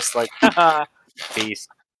other, just like, haha, peace.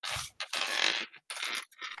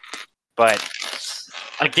 But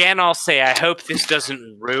again, I'll say I hope this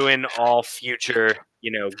doesn't ruin all future,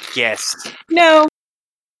 guests. No,